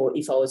didn't know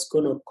if I was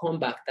going to come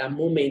back. That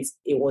moment,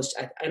 it was,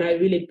 and I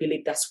really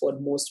believe that's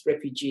what most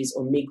refugees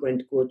or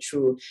migrants go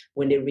through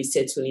when they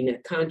resettle in a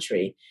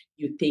country.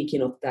 You're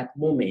thinking of that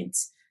moment.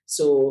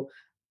 So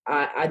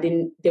I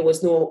didn't, there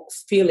was no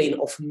feeling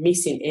of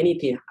missing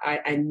anything.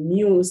 I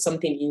knew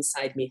something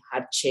inside me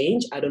had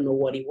changed. I don't know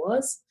what it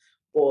was,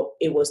 but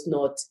it was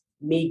not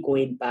me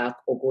going back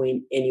or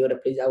going any other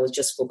place. I was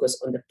just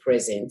focused on the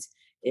present,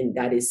 and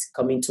that is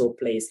coming to a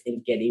place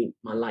and getting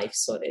my life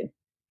sorted.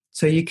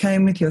 So you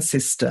came with your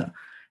sister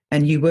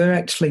and you were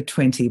actually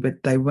 20,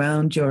 but they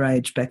wound your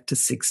age back to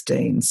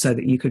 16 so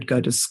that you could go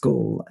to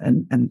school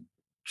and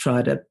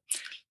try to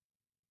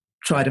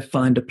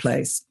find a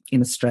place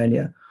in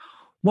Australia.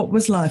 What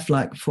was life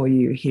like for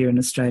you here in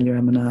Australia,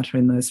 Aminata,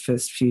 in those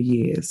first few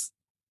years?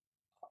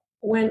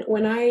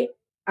 When I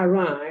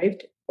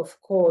arrived, of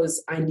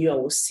course, I knew I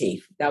was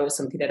safe. That was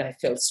something that I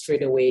felt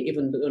straight away,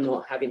 even though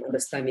not having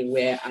understanding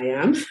where I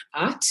am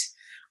at.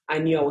 I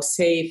knew I was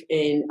safe,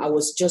 and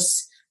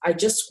I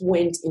just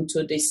went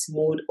into this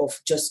mode of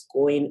just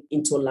going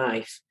into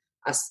life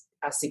as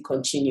it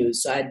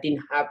continues. So I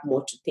didn't have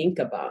more to think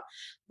about.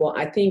 But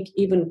I think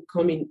even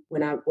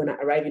when I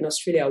arrived in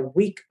Australia a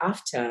week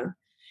after,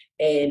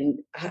 and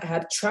I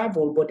had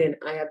traveled, but then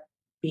I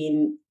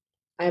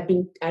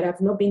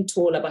have not been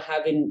told about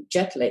having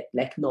jet lag,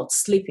 like not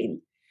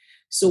sleeping.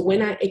 So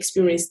when I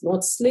experienced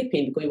not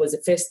sleeping, because it was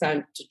the first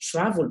time to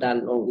travel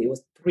that long, it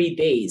was 3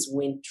 days,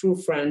 went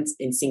through France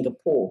and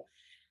Singapore.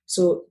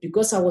 So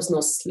because I was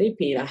not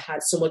sleeping, I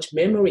had so much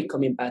memory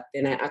coming back.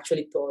 Then I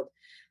actually thought,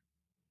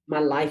 my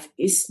life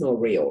is not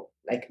real.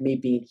 Like me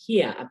being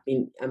here, I'm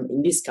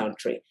in this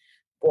country.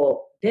 But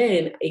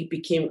then it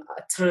became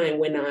a time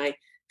when I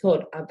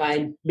thought, have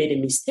I made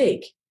a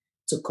mistake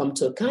to come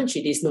to a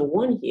country? There's no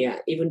one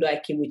here, even though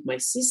I came with my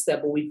sister,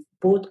 but we've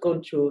both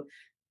gone through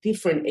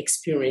different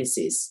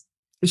experiences.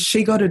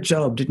 She got a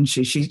job, didn't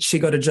she? She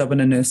got a job in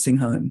a nursing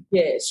home.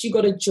 Yeah, she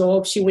got a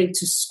job. She went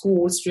to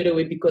school straight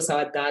away because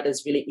our dad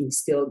has really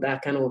instilled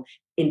that kind of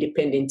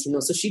independent,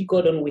 So she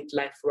got on with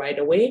life right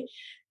away.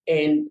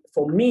 And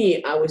for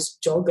me, I was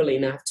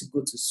juggling. I have to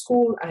go to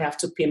school. I have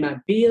to pay my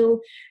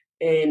bill.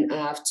 And I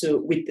have to,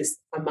 with this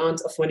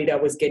amount of money that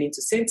I was getting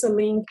to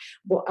Centrelink.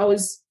 But I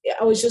was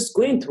just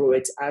going through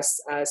it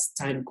as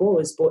time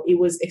goes. But it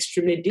was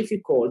extremely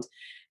difficult.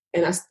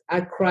 And I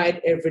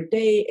cried every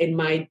day. And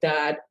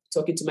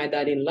talking to my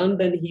dad in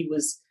London, he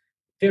was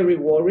very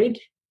worried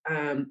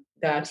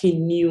that he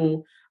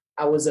knew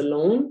I was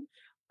alone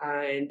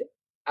and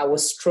I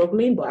was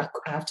struggling, but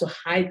I have to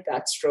hide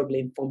that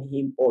struggling from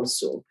him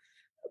also.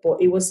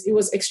 But it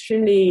was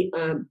extremely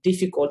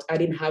difficult. I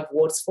didn't have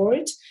words for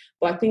it.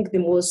 But I think the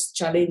most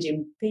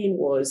challenging thing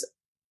was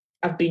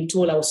I've been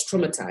told I was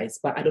traumatized,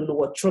 but I don't know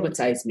what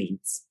traumatized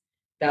means.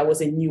 That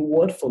was a new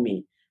word for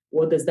me.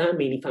 What does that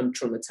mean if I'm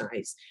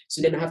traumatized?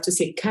 So then I have to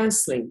say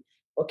counseling.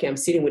 Okay, I'm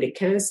sitting with a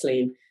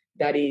counseling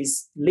that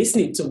is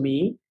listening to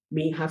me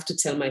have to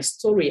tell my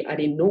story. I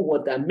didn't know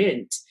what that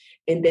meant.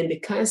 And then the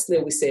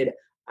counselor, we said,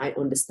 I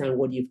understand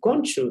what you've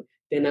gone through.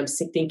 Then I'm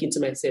thinking to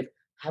myself,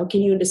 how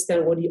can you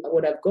understand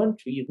what I've gone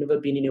through? You've never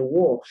been in a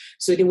war.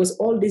 So there was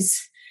all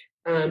this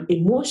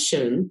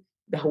emotion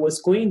that I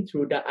was going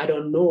through that I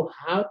don't know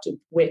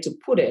where to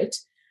put it.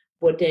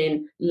 But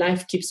then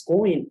life keeps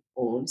going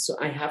on. So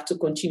I have to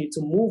continue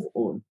to move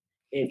on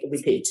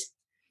with it.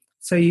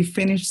 So you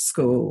finished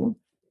school,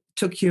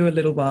 took you a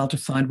little while to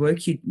find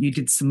work. You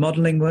did some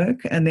modelling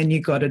work, and then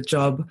you got a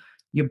job,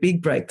 your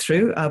big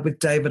breakthrough, with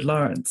David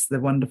Lawrence, the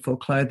wonderful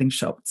clothing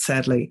shop,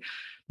 sadly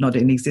not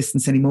in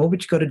existence anymore,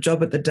 but you got a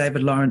job at the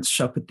David Lawrence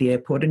shop at the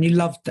airport, and you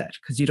loved that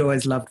because you'd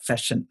always loved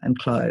fashion and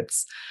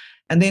clothes.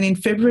 And then in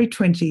February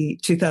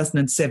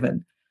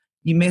 2007,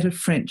 you met a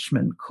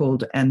Frenchman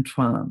called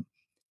Antoine.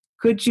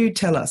 Could you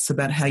tell us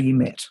about how you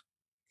met?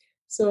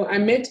 So I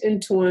met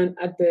Antoine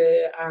at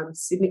the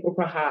Sydney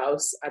Opera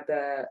House at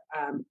the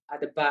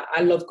bar.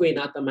 I love going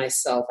out by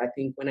myself. I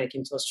think when I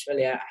came to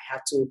Australia, I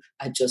had to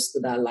adjust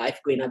to that life,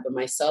 going out by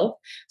myself.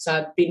 So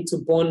I've been to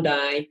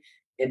Bondi,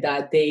 and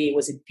that day it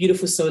was a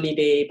beautiful sunny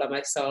day by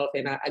myself.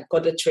 And I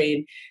got the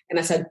train, and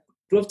as I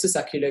drove to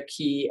Circular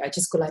Quay, I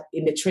just got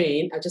in the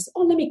train.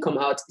 Let me come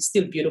out. It's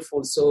still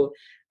beautiful. So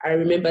I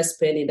remember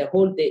spending the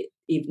whole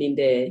evening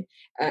there.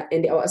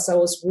 And as I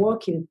was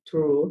walking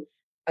through,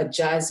 a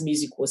jazz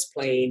music was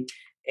playing,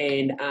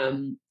 and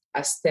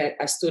I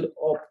stood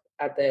up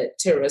at the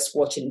terrace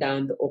watching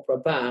down the opera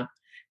bar,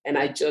 and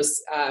I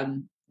just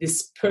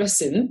this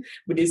person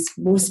with his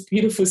most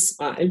beautiful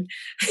smile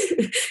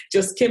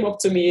just came up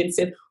to me and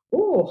said,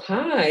 "Oh,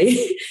 hi."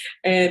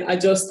 And I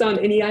just turned,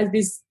 and he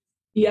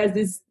has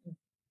this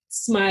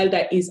smile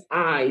that his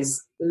eyes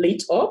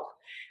lit up.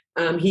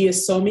 He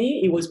saw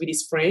me. He was with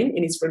his friend,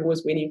 and his friend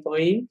was waiting for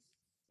him.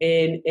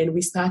 And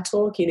we start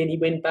talking, and he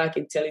went back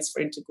and tell his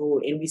friend to go.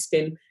 And we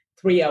spent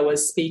 3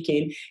 hours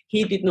speaking.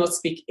 He did not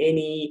speak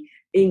any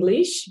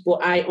English, but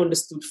I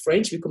understood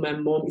French because my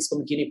mom is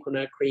from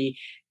Guinea-Conakry.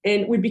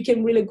 And we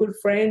became really good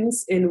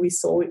friends, and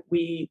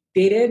we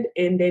dated,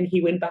 and then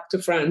he went back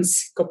to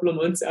France a couple of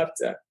months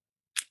after.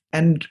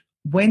 And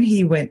when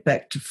he went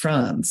back to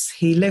France,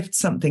 he left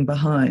something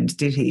behind,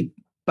 did he?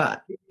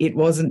 But it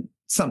wasn't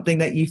something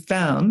that you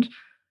found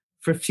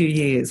for a few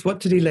years. What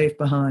did he leave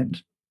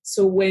behind?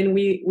 So when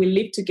we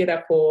lived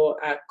together for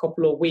a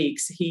couple of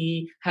weeks,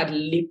 he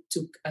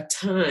took a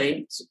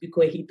time,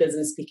 because he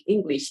doesn't speak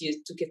English, he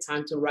took a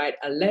time to write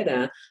a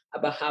letter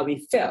about how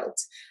he felt.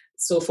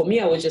 So for me,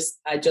 I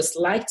just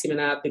liked him,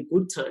 and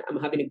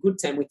I'm having a good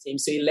time with him.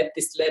 So he left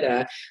this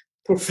letter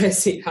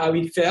professing how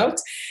he felt,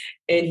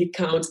 and he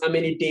counts how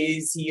many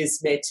days he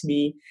has met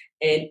me.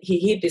 And he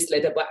hid this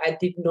letter, but I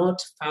did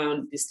not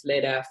find this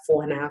letter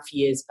 4.5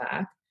 years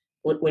back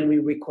when we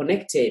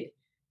reconnected.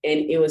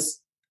 And it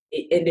was,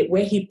 and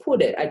where he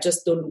put it, I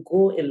just don't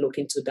go and look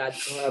into that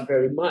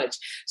very much.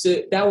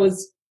 So that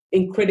was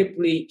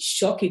incredibly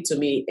shocking to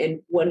me.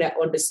 And what I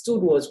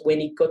understood was when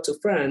he got to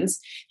France,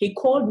 he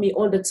called me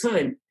all the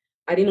time.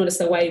 I didn't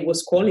understand why he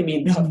was calling me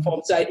in that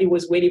form. So he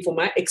was waiting for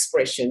my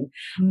expression.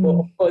 But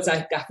of course,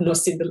 I have not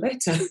seen the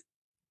letter.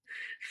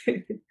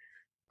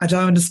 I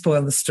don't want to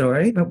spoil the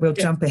story, but we'll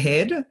jump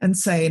ahead and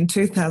say in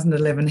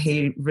 2011,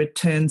 he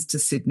returns to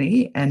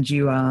Sydney and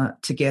you are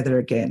together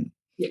again.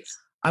 Yes.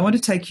 I want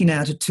to take you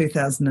now to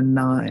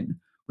 2009,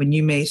 when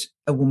you meet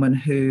a woman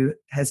who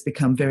has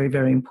become very,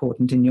 very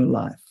important in your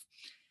life.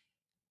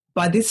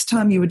 By this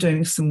time, you were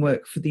doing some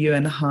work for the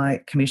UN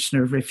High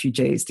Commissioner of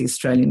Refugees, the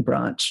Australian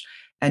branch,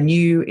 and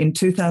you, in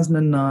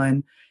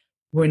 2009,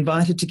 were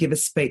invited to give a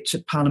speech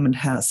at Parliament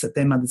House at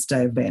their Mother's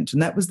Day event.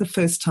 And that was the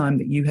first time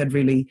that you had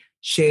really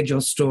shared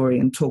your story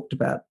and talked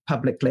about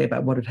publicly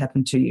about what had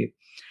happened to you.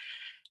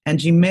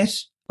 And you met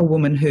a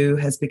woman who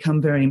has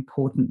become very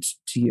important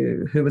to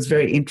you, who was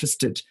very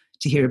interested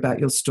to hear about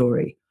your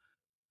story.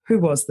 Who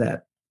was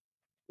that?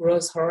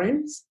 Rose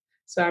Horrens.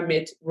 So I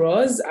met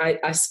Rose.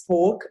 I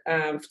spoke,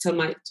 told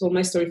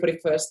my story for the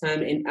first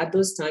time. And at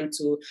those times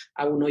too,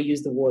 I will not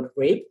use the word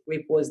rape.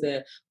 Rape was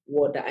the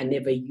word that I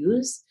never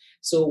used.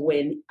 So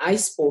when I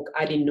spoke,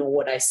 I didn't know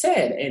what I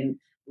said. And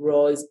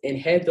Rose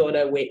and her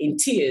daughter were in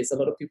tears. A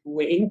lot of people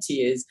were in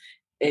tears.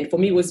 And for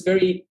me, it was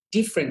very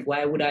different.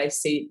 Why would I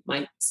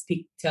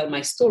tell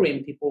my story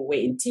and people were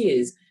in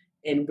tears?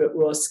 And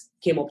Rose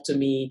came up to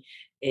me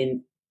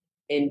and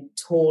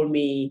told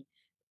me,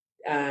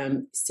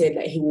 said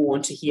that he would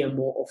want to hear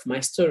more of my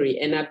story.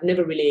 And I've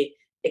never really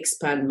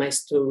expanded my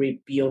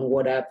story beyond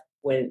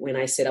when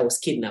I said I was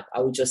kidnapped. I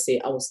would just say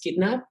I was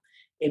kidnapped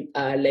and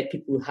let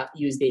people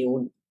use their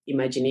own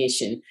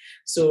imagination.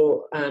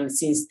 So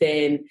since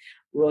then,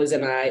 Rose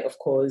and I, of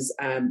course,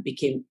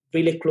 became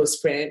really close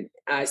friends.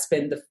 I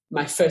spent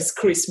my first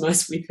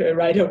Christmas with her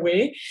right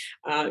away.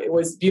 It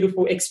was a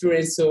beautiful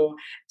experience to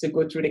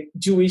go through the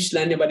Jewish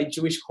land about the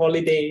Jewish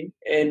holiday.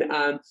 And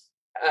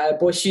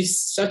but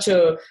she's such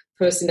a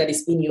person that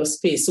is in your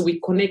space. So we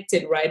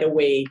connected right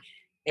away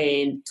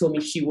and told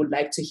me she would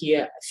like to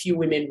hear a few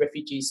women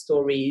refugee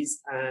stories.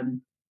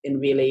 And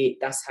really,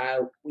 that's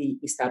how we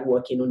started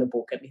working on the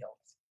book and the health.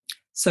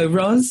 So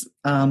Ros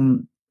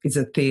is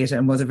a theatre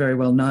and was a very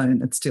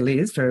well-known, and still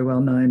is, very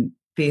well-known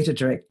theatre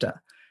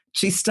director.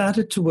 She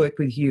started to work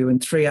with you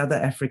and 3 other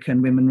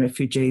African women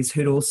refugees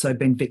who'd also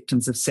been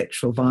victims of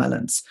sexual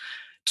violence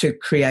to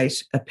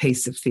create a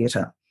piece of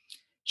theatre.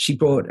 She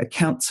brought a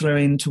counsellor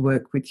in to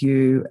work with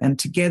you, and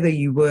together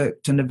you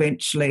worked, and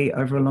eventually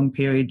over a long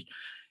period,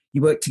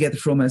 you worked together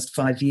for almost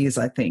 5 years,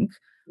 I think,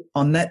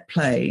 on that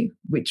play,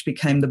 which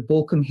became the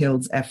Balcombe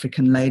Hills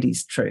African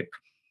Ladies Troupe.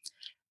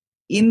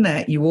 In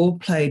that, you all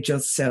played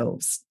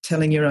yourselves,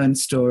 telling your own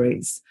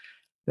stories,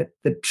 but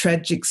the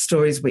tragic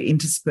stories were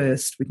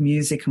interspersed with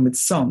music and with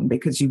song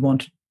because you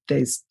wanted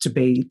there to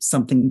be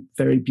something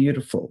very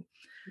beautiful.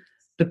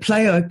 The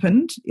play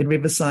opened in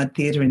Riverside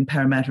Theatre in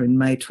Parramatta in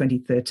May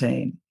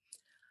 2013.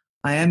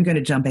 I am going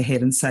to jump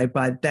ahead and say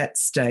by that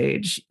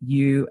stage,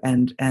 you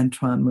and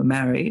Antoine were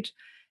married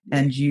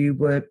and you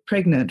were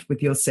pregnant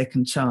with your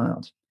second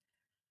child.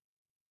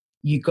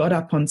 You got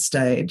up on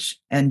stage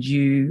and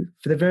you,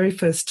 for the very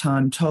first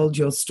time, told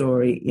your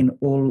story in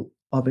all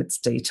of its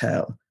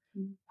detail.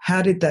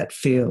 How did that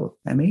feel,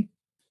 Amy?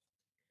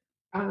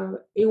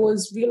 It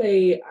was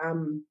really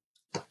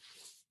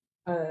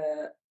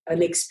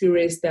an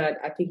experience that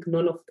I think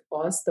none of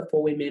us, the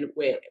 4 women,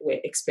 were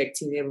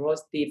expecting. And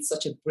Ross did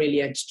such a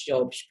brilliant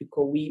job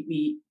because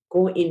we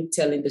go in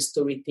telling the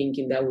story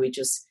thinking that it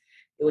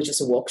was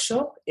just a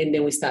workshop, and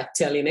then we start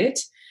telling it.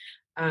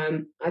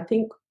 I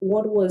think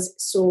what was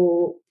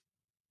so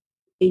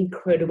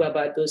incredible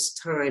about those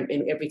times,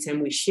 and every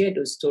time we share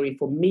those stories,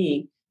 for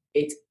me,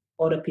 it's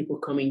other people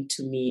coming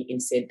to me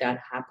and said that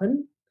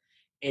happened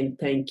and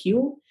thank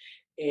you.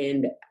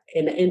 And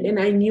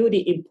I knew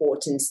the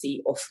importance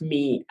of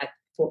me,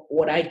 for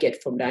what I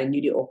get from that. I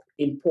knew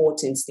the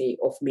importance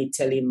of me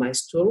telling my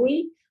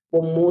story,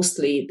 but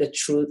mostly the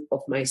truth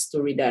of my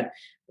story, that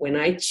when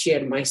I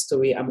share my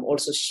story, I'm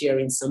also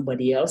sharing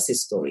somebody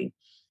else's story.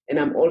 And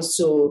I'm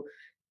also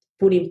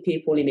putting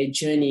people in a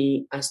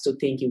journey as to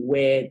thinking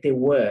where they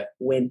were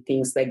when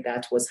things like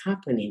that was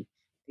happening.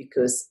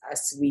 Because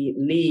as we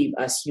live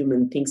as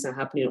human, things are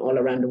happening all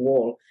around the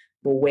world.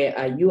 But where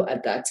are you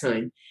at that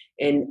time?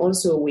 And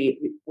also we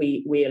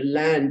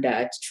learn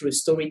that through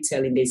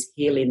storytelling, there's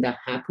healing that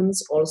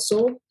happens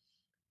also.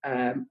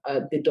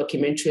 The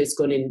documentary has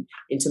gone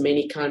into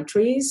many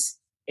countries,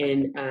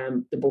 and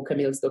the Bo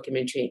Camille's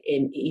documentary,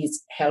 and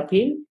is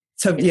helping.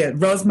 So, yeah,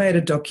 Ros made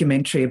a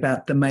documentary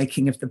about the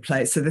making of the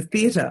play. So the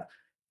theatre,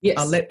 yes.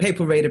 I'll let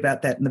people read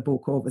about that in the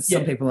book, or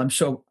some people, I'm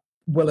sure,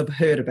 will have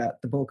heard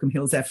about the Balcombe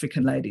Hills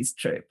African Ladies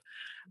Troupe.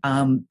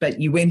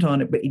 But you went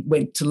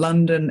to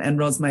London, and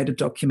Ros made a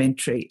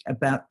documentary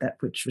about that,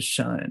 which was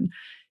shown.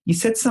 You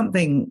said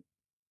something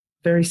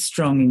very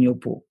strong in your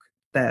book,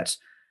 that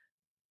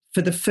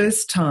for the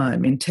first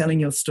time in telling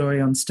your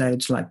story on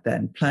stage like that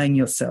and playing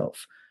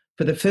yourself,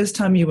 for the first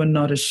time you were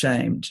not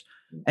ashamed,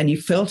 and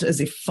you felt as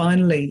if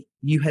finally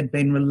you had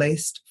been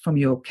released from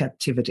your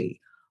captivity.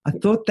 I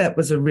thought that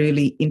was a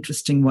really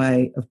interesting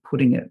way of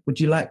putting it. Would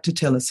you like to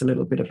tell us a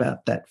little bit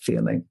about that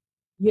feeling?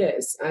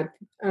 Yes.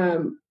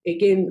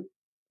 Again,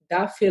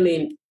 that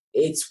feeling,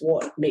 it's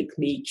what made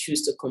me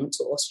choose to come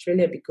to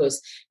Australia,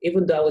 because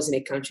even though I was in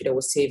a country that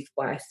was safe,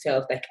 but I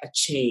felt like a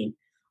chain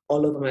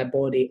all over my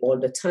body all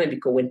the time.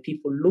 Because when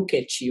people look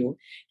at you,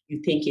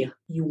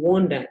 you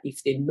wonder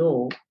if they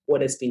know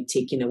what has been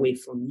taken away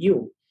from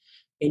you.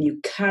 And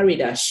you carry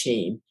that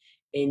shame,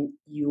 and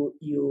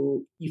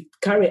you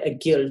carry a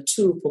guilt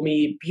too. For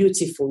me,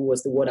 beautiful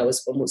was the word I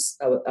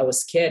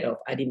was scared of.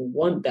 I didn't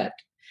want that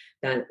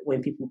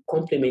when people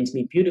compliment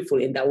me beautiful,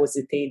 and that was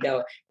the thing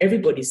that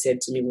everybody said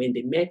to me when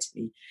they met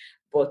me.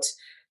 But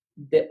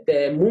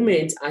the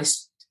moment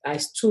I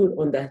stood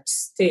on that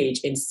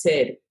stage and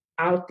said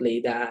outly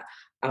that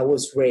I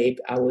was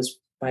raped,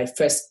 my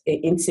first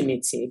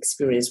intimacy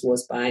experience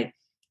was by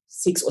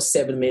 6 or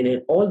 7 men,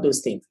 and all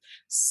those things.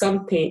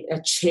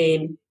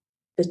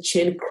 The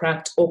chain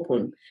cracked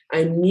open.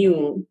 I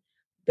knew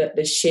that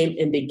the shame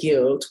and the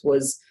guilt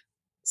was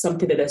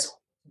something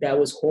that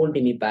was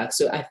holding me back.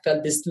 So I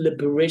felt this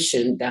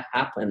liberation that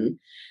happened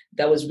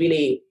that was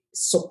really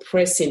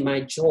suppressing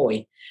my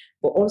joy.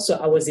 But also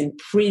I was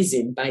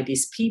imprisoned by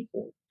these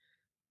people.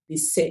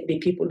 The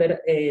people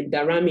that,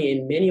 Darami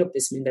and many of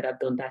these men that have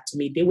done that to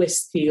me, they were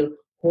still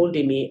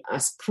holding me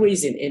as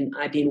prison, and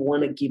I didn't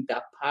want to give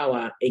that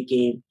power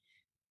again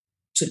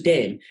to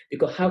them.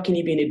 Because how can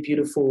you be in a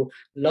beautiful,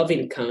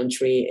 loving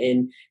country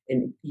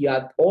and you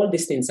have all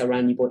these things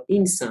around you, but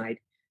inside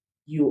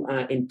you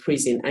are in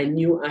prison? I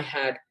knew I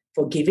had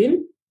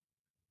forgiven,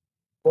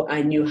 but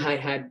I knew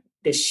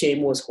the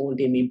shame was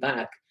holding me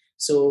back.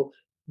 So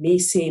me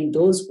saying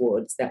those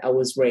words that I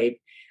was raped,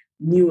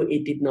 knew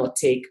it did not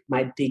take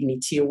my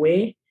dignity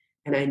away.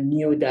 And I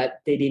knew that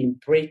they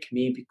didn't break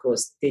me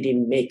because they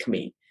didn't make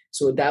me.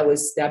 So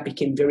that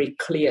became very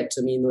clear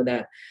to me,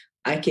 that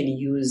I can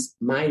use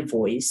my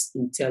voice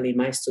in telling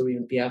my story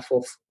on behalf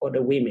of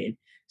other women.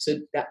 So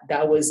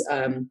that was,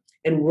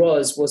 and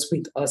Ros was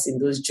with us in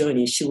those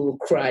journeys. She would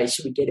cry,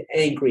 she would get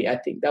angry. I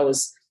think that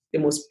was the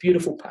most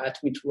beautiful part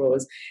with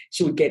Ros.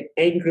 She would get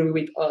angry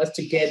with us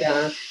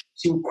together.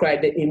 She would cry,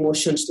 the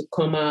emotions to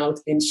come out,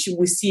 and she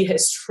would see her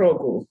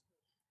struggle.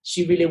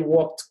 She really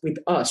walked with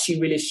us. She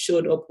really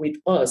showed up with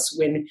us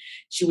when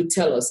she would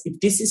tell us, if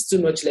this is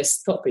too much, let's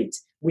stop it.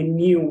 We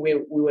knew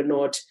we were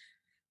not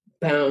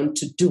bound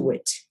to do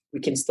it. We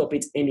can stop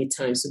it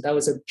anytime. So that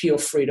was a pure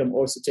freedom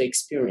also to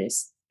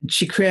experience.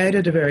 She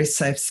created a very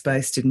safe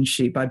space, didn't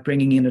she, by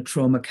bringing in a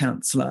trauma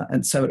counsellor.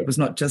 And so it was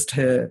not just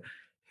her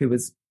who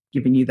was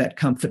giving you that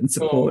comfort and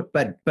support,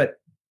 but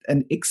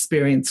an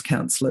experienced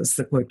counsellors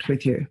that worked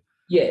with you.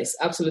 Yes,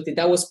 absolutely.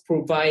 That was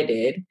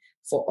provided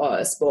for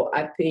us. But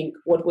I think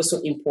what was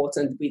so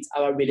important with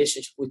our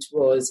relationship with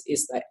Ros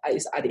is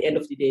at the end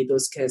of the day,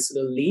 those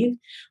counselors leave,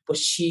 but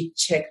she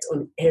checked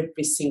on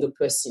every single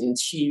person.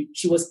 She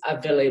was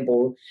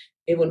available,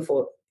 even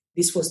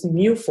this was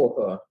new for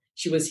her.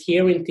 She was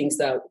hearing things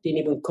that didn't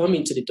even come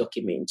into the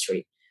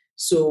documentary.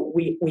 So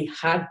we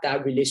had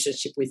that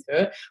relationship with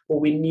her, but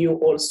we knew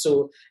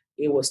also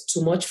it was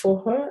too much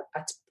for her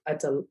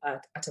at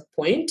a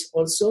point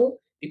also,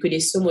 because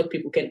there's so much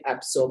people can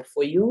absorb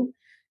for you.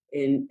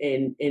 And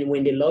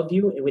when they love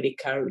you and when they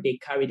carry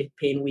the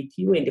pain with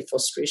you and the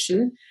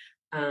frustration.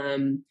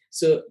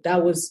 So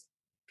that was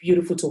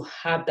beautiful to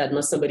have that,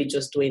 not somebody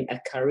just doing a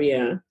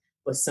career,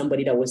 but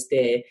somebody that was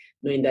there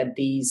knowing that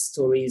these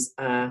stories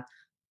are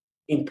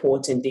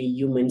important, the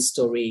human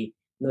story,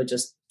 not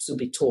just to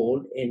be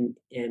told and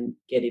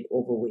get it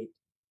over with.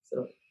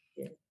 So,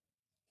 yeah.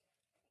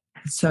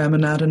 So,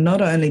 Aminata,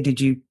 not only did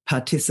you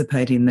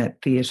participate in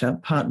that theatre,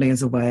 partly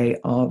as a way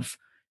of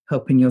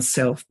helping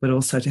yourself, but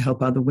also to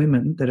help other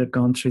women that had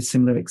gone through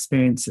similar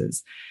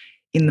experiences.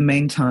 In the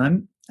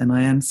meantime, and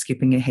I am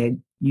skipping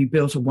ahead, you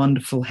built a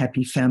wonderful,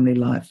 happy family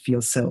life for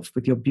yourself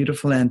with your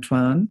beautiful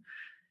Antoine,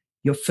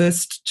 your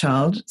first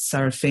child,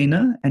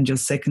 Sarafina, and your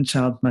second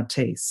child,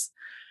 Matisse.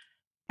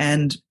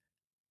 And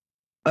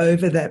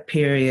over that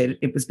period,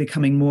 it was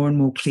becoming more and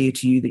more clear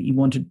to you that you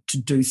wanted to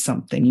do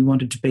something. You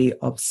wanted to be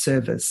of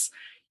service.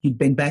 You'd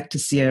been back to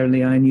Sierra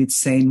Leone. You'd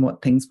seen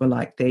what things were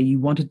like there. You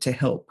wanted to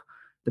help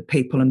the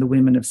people and the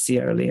women of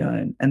Sierra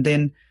Leone. And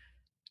then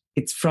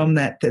it's from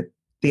that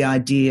the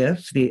idea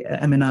for the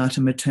Aminata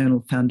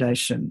Maternal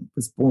Foundation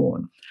was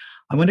born.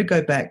 I want to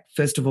go back,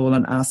 first of all,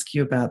 and ask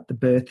you about the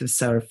birth of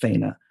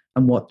Sarafina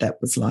and what that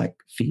was like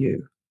for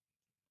you.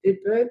 The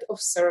birth of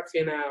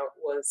Sarafina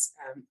was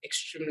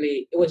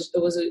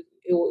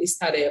it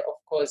started, of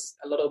course,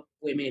 a lot of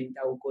women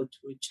that will go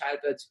through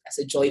childbirth as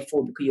a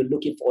joyful, because you're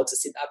looking forward to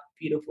see that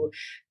beautiful,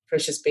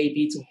 precious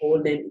baby to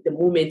hold. And the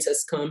moment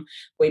has come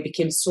where it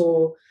became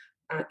so,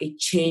 it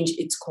changed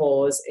its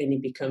course, and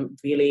it became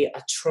really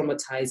a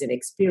traumatizing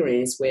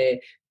experience where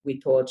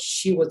we thought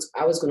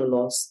I was going to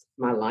lose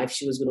my life.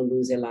 She was going to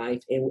lose her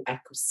life. And I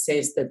could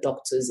sense the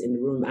doctors in the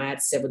room. I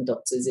had 7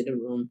 doctors in the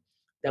room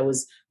that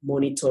was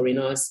monitoring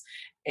us.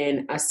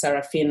 And as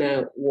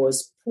Sarafina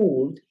was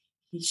pulled,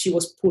 she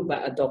was pulled by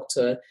a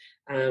doctor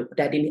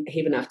that didn't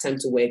even have time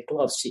to wear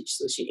gloves.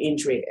 So she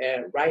injured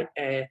her right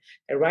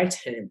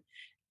hand.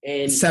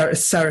 And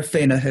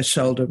Sarafina, her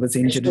shoulder was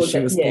injured as she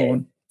was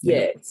born.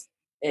 Yes.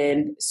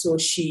 And so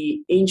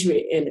she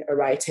injured in her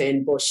right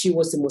hand, but she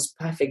was the most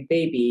perfect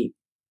baby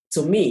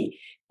to me.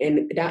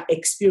 And that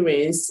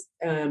experience,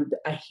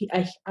 I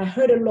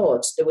heard a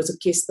lot. There was a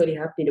case study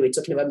happening. They were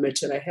talking about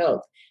maternal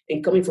health.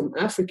 And coming from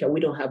Africa, we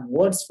don't have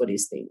words for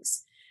these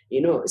things,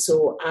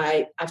 So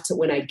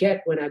when I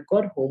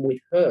got home with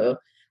her,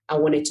 I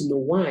wanted to know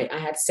why. I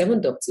had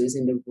 7 doctors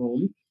in the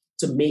room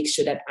to make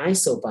sure that I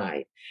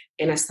survived.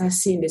 And I started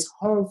seeing these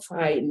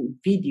horrifying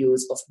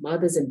videos of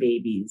mothers and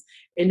babies.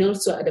 And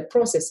also at the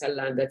process, I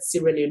learned that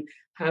Sierra Leone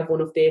have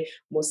one of the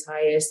most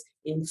highest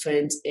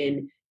infant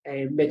and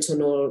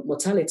maternal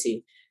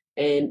mortality.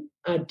 And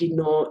I did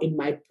not, in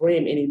my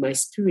brain and in my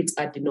spirit,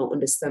 I did not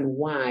understand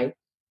why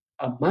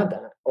a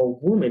mother or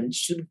woman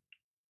should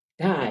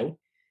die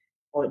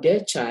or their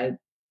child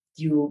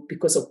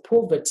because of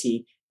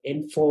poverty.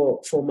 And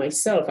for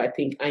myself, I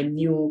think I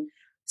knew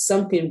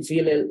something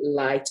really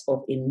light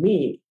up in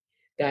me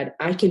that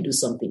I can do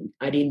something.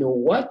 I didn't know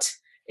what,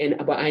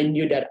 but I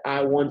knew that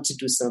I want to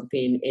do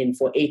something. And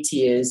for 8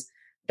 years,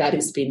 that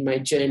has been my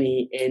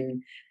journey.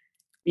 And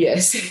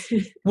yes.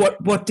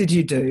 What did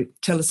you do?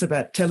 Tell us a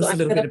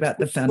little bit about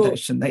the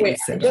foundation that you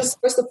set up.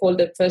 First of all,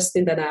 the first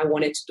thing that I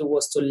wanted to do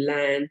was to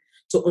learn,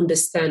 to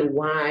understand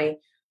why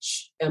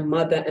a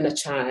mother and a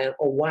child,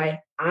 or why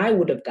I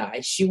would have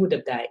died, she would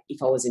have died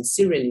if I was in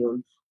Sierra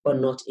Leone but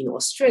not in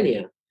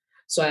Australia.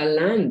 So I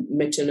learned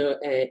maternal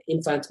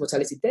infant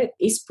mortality death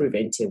is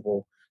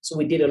preventable. So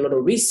we did a lot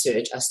of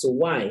research as to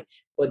why.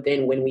 But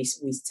then when we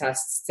start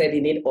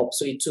setting it up,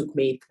 so it took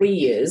me 3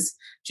 years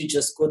to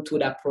just go through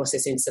that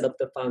process and set up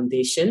the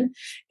foundation.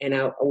 And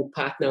I will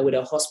partner with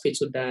a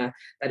hospital that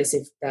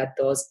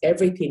does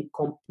everything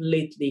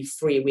completely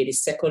free. We're the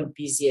second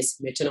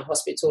busiest maternal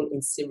hospital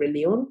in Sierra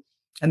Leone.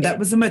 And that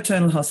was a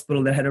maternal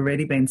hospital that had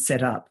already been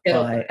set up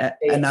by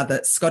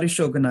another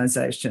Scottish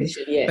organisation.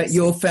 Yes. But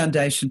your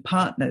foundation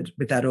partnered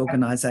with that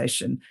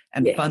organisation,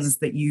 and funds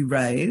that you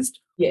raised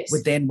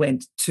then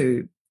went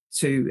to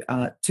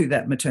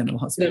that maternal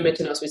hospital. The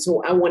maternal hospital.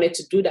 So I wanted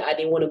to do that. I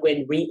didn't want to go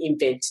and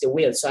reinvent the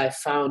wheel. So I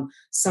found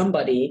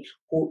somebody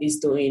who is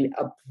doing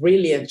a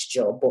brilliant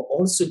job, but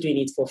also doing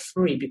it for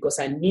free, because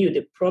I knew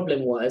the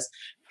problem was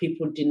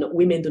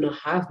women do not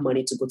have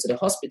money to go to the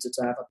hospital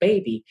to have a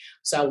baby.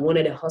 So I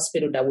wanted a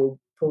hospital that will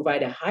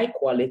provide a high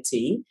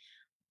quality,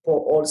 but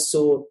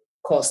also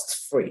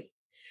cost free.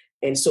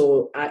 And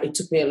so it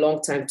took me a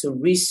long time to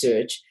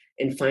research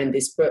and find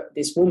this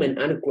woman,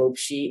 Anna Globe.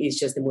 She is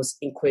just the most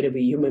incredible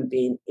human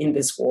being in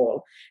this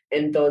world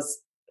and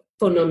does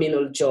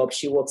phenomenal job.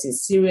 She works in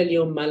Sierra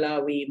Leone,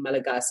 Malawi,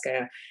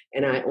 Madagascar,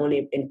 and I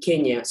only in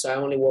Kenya. So I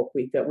only work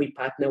with her. We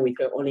partner with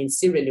her only in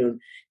Sierra Leone.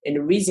 And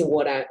the reason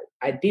what I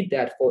did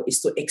that for is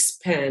to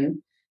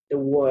expand the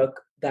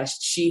work that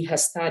she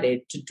has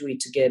started to do it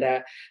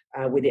together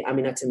with the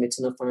Aminata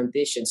Maternal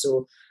Foundation.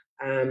 So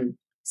in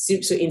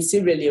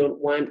Sierra Leone,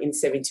 1 in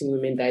 17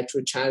 women die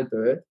through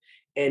childbirth.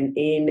 And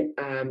in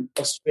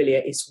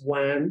Australia, it's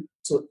 1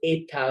 to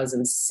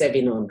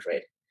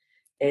 8,700.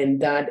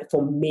 And that,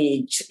 for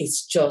me,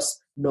 it's just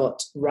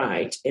not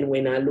right. And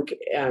when I look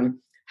at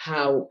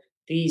how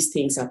these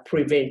things are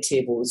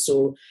preventable,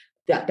 so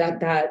that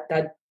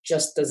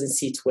just doesn't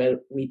sit well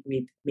with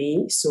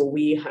me. So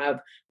we fund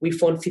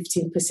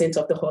 15%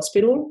 of the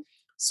hospital.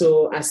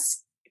 So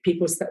as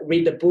people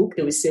read the book,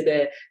 they will see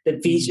the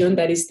vision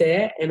that is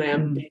there, and I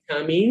am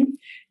determined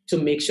to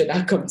make sure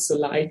that comes to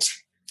light.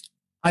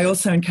 I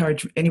also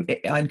encourage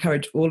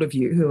all of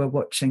you who are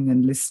watching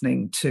and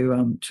listening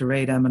to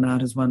read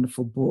Aminata's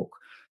wonderful book.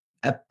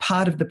 a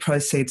part of the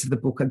proceeds of the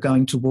book are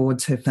going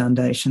towards her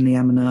foundation, the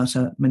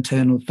Aminata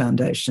Maternal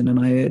Foundation, and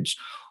I urge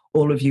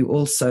all of you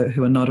also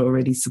who are not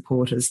already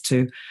supporters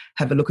to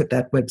have a look at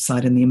that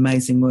website and the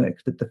amazing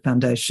work that the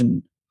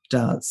foundation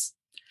does.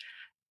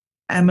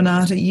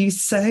 Aminata, you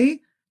say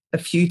a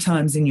few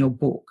times in your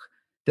book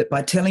that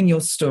by telling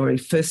your story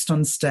first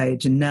on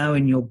stage and now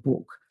in your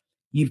book,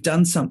 you've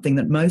done something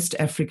that most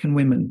African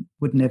women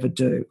would never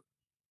do.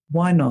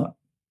 Why not?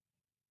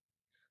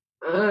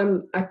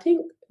 I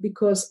think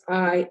because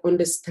I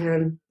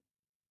understand,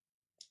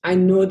 I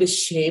know the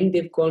shame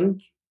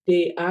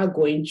they are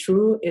going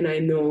through, and I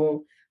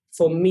know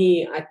for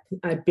me,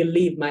 I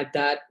believe my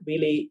dad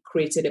really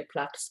created a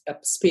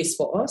space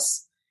for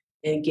us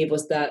and gave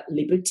us that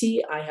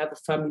liberty. I have a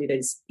family that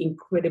is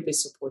incredibly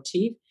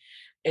supportive,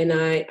 and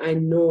I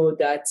know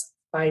that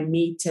by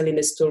me telling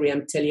a story,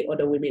 I'm telling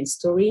other women's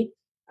story.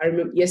 I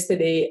remember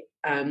yesterday,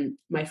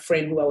 my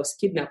friend who I was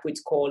kidnapped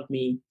with called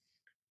me,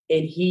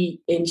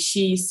 and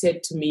she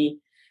said to me,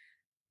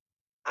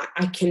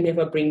 I can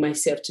never bring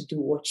myself to do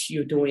what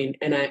you're doing.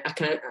 And I'm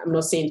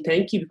not saying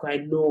thank you, because I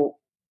know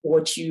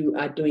what you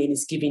are doing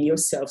is giving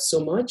yourself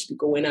so much,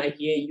 because when I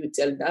hear you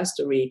tell that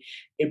story,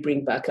 it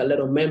brings back a lot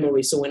of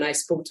memory. So when I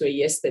spoke to her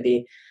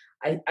yesterday,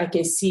 I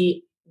can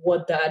see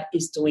what that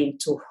is doing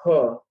to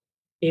her.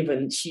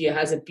 Even she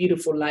has a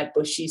beautiful life,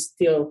 but she's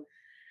still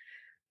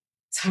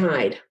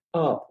tied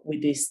up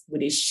with this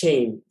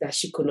shame that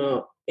she could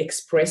not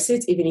express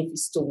it, even if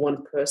it's to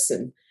one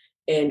person.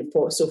 And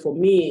for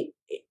me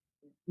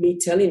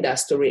telling that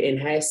story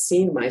and her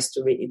seeing my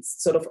story,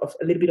 it's sort of a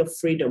little bit of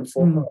freedom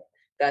for her,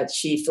 that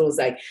she feels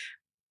like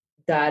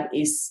that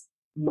is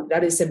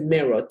a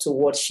mirror to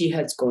what she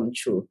has gone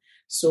through.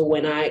 So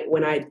when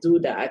I do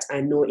that,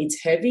 I know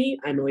it's heavy,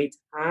 I know it's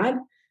hard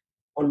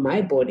on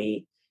my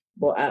body,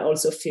 but I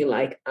also feel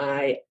like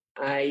I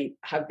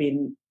have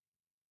been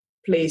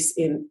placed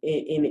in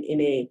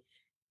a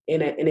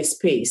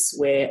space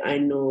where I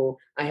know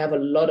I have a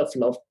lot of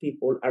love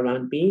people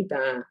around me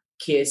that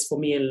cares for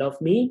me and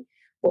love me,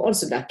 but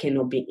also that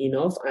cannot be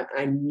enough.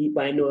 I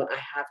know I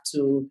have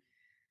to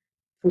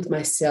put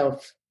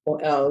myself, or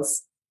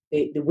else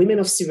the women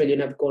of Sierra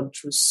Leone have gone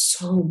through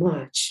so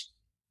much.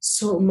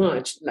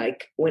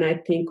 Like when I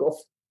think of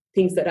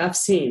things that I've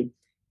seen,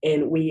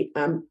 and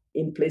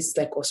in places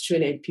like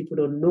Australia, and people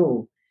don't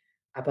know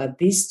about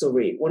this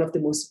story, one of the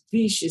most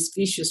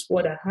vicious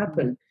what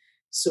happened.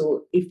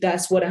 So if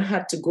that's what I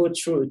had to go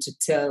through to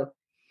tell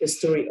the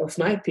story of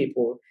my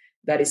people,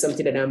 that is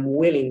something that I'm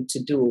willing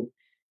to do.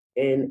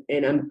 And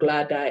I'm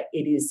glad that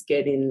it is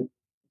getting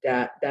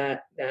that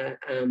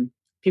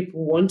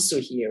people want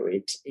to hear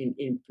it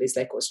in places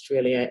like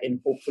Australia and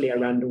hopefully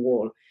around the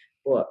world.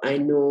 But I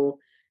know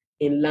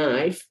in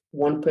life,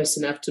 one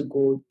person have to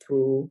go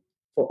through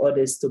for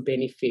others to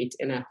benefit.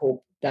 And I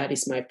hope that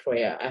is my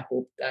prayer. I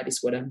hope that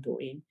is what I'm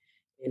doing,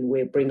 and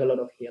will bring a lot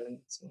of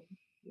healing. So,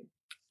 yeah.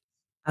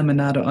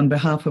 Aminata, on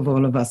behalf of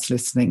all of us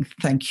listening,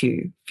 thank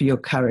you for your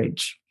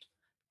courage.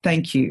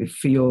 Thank you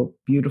for your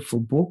beautiful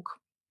book.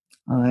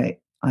 I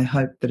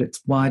hope that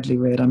it's widely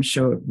read. I'm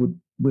sure it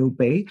will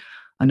be.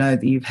 I know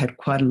that you've had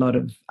quite a lot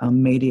of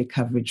media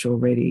coverage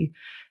already,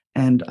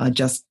 and I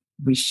just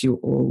wish you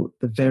all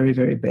the very,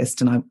 very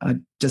best, and I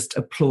just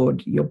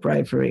applaud your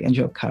bravery and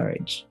your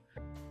courage.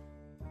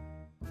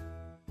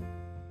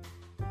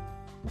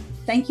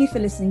 Thank you for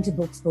listening to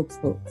Books.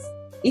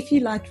 If you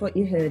liked what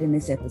you heard in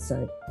this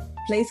episode,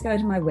 please go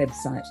to my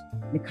website,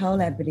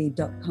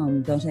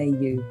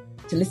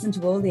 nicoleabadie.com.au, to listen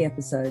to all the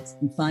episodes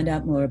and find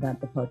out more about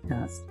the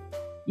podcast.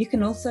 You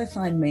can also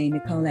find me,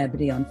 Nicole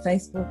Abadie, on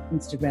Facebook,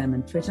 Instagram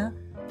and Twitter,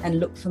 and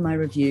look for my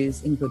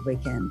reviews in Good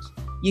Weekend.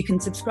 You can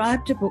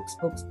subscribe to Books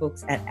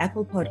at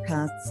Apple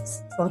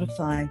Podcasts,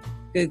 Spotify,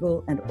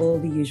 Google, and all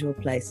the usual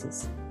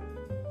places.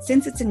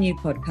 Since it's a new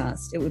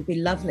podcast, it would be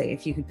lovely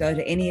if you could go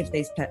to any of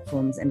these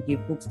platforms and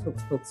give Books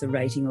a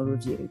rating or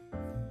review.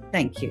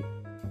 Thank you.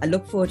 I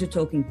look forward to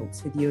talking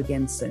books with you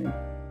again soon.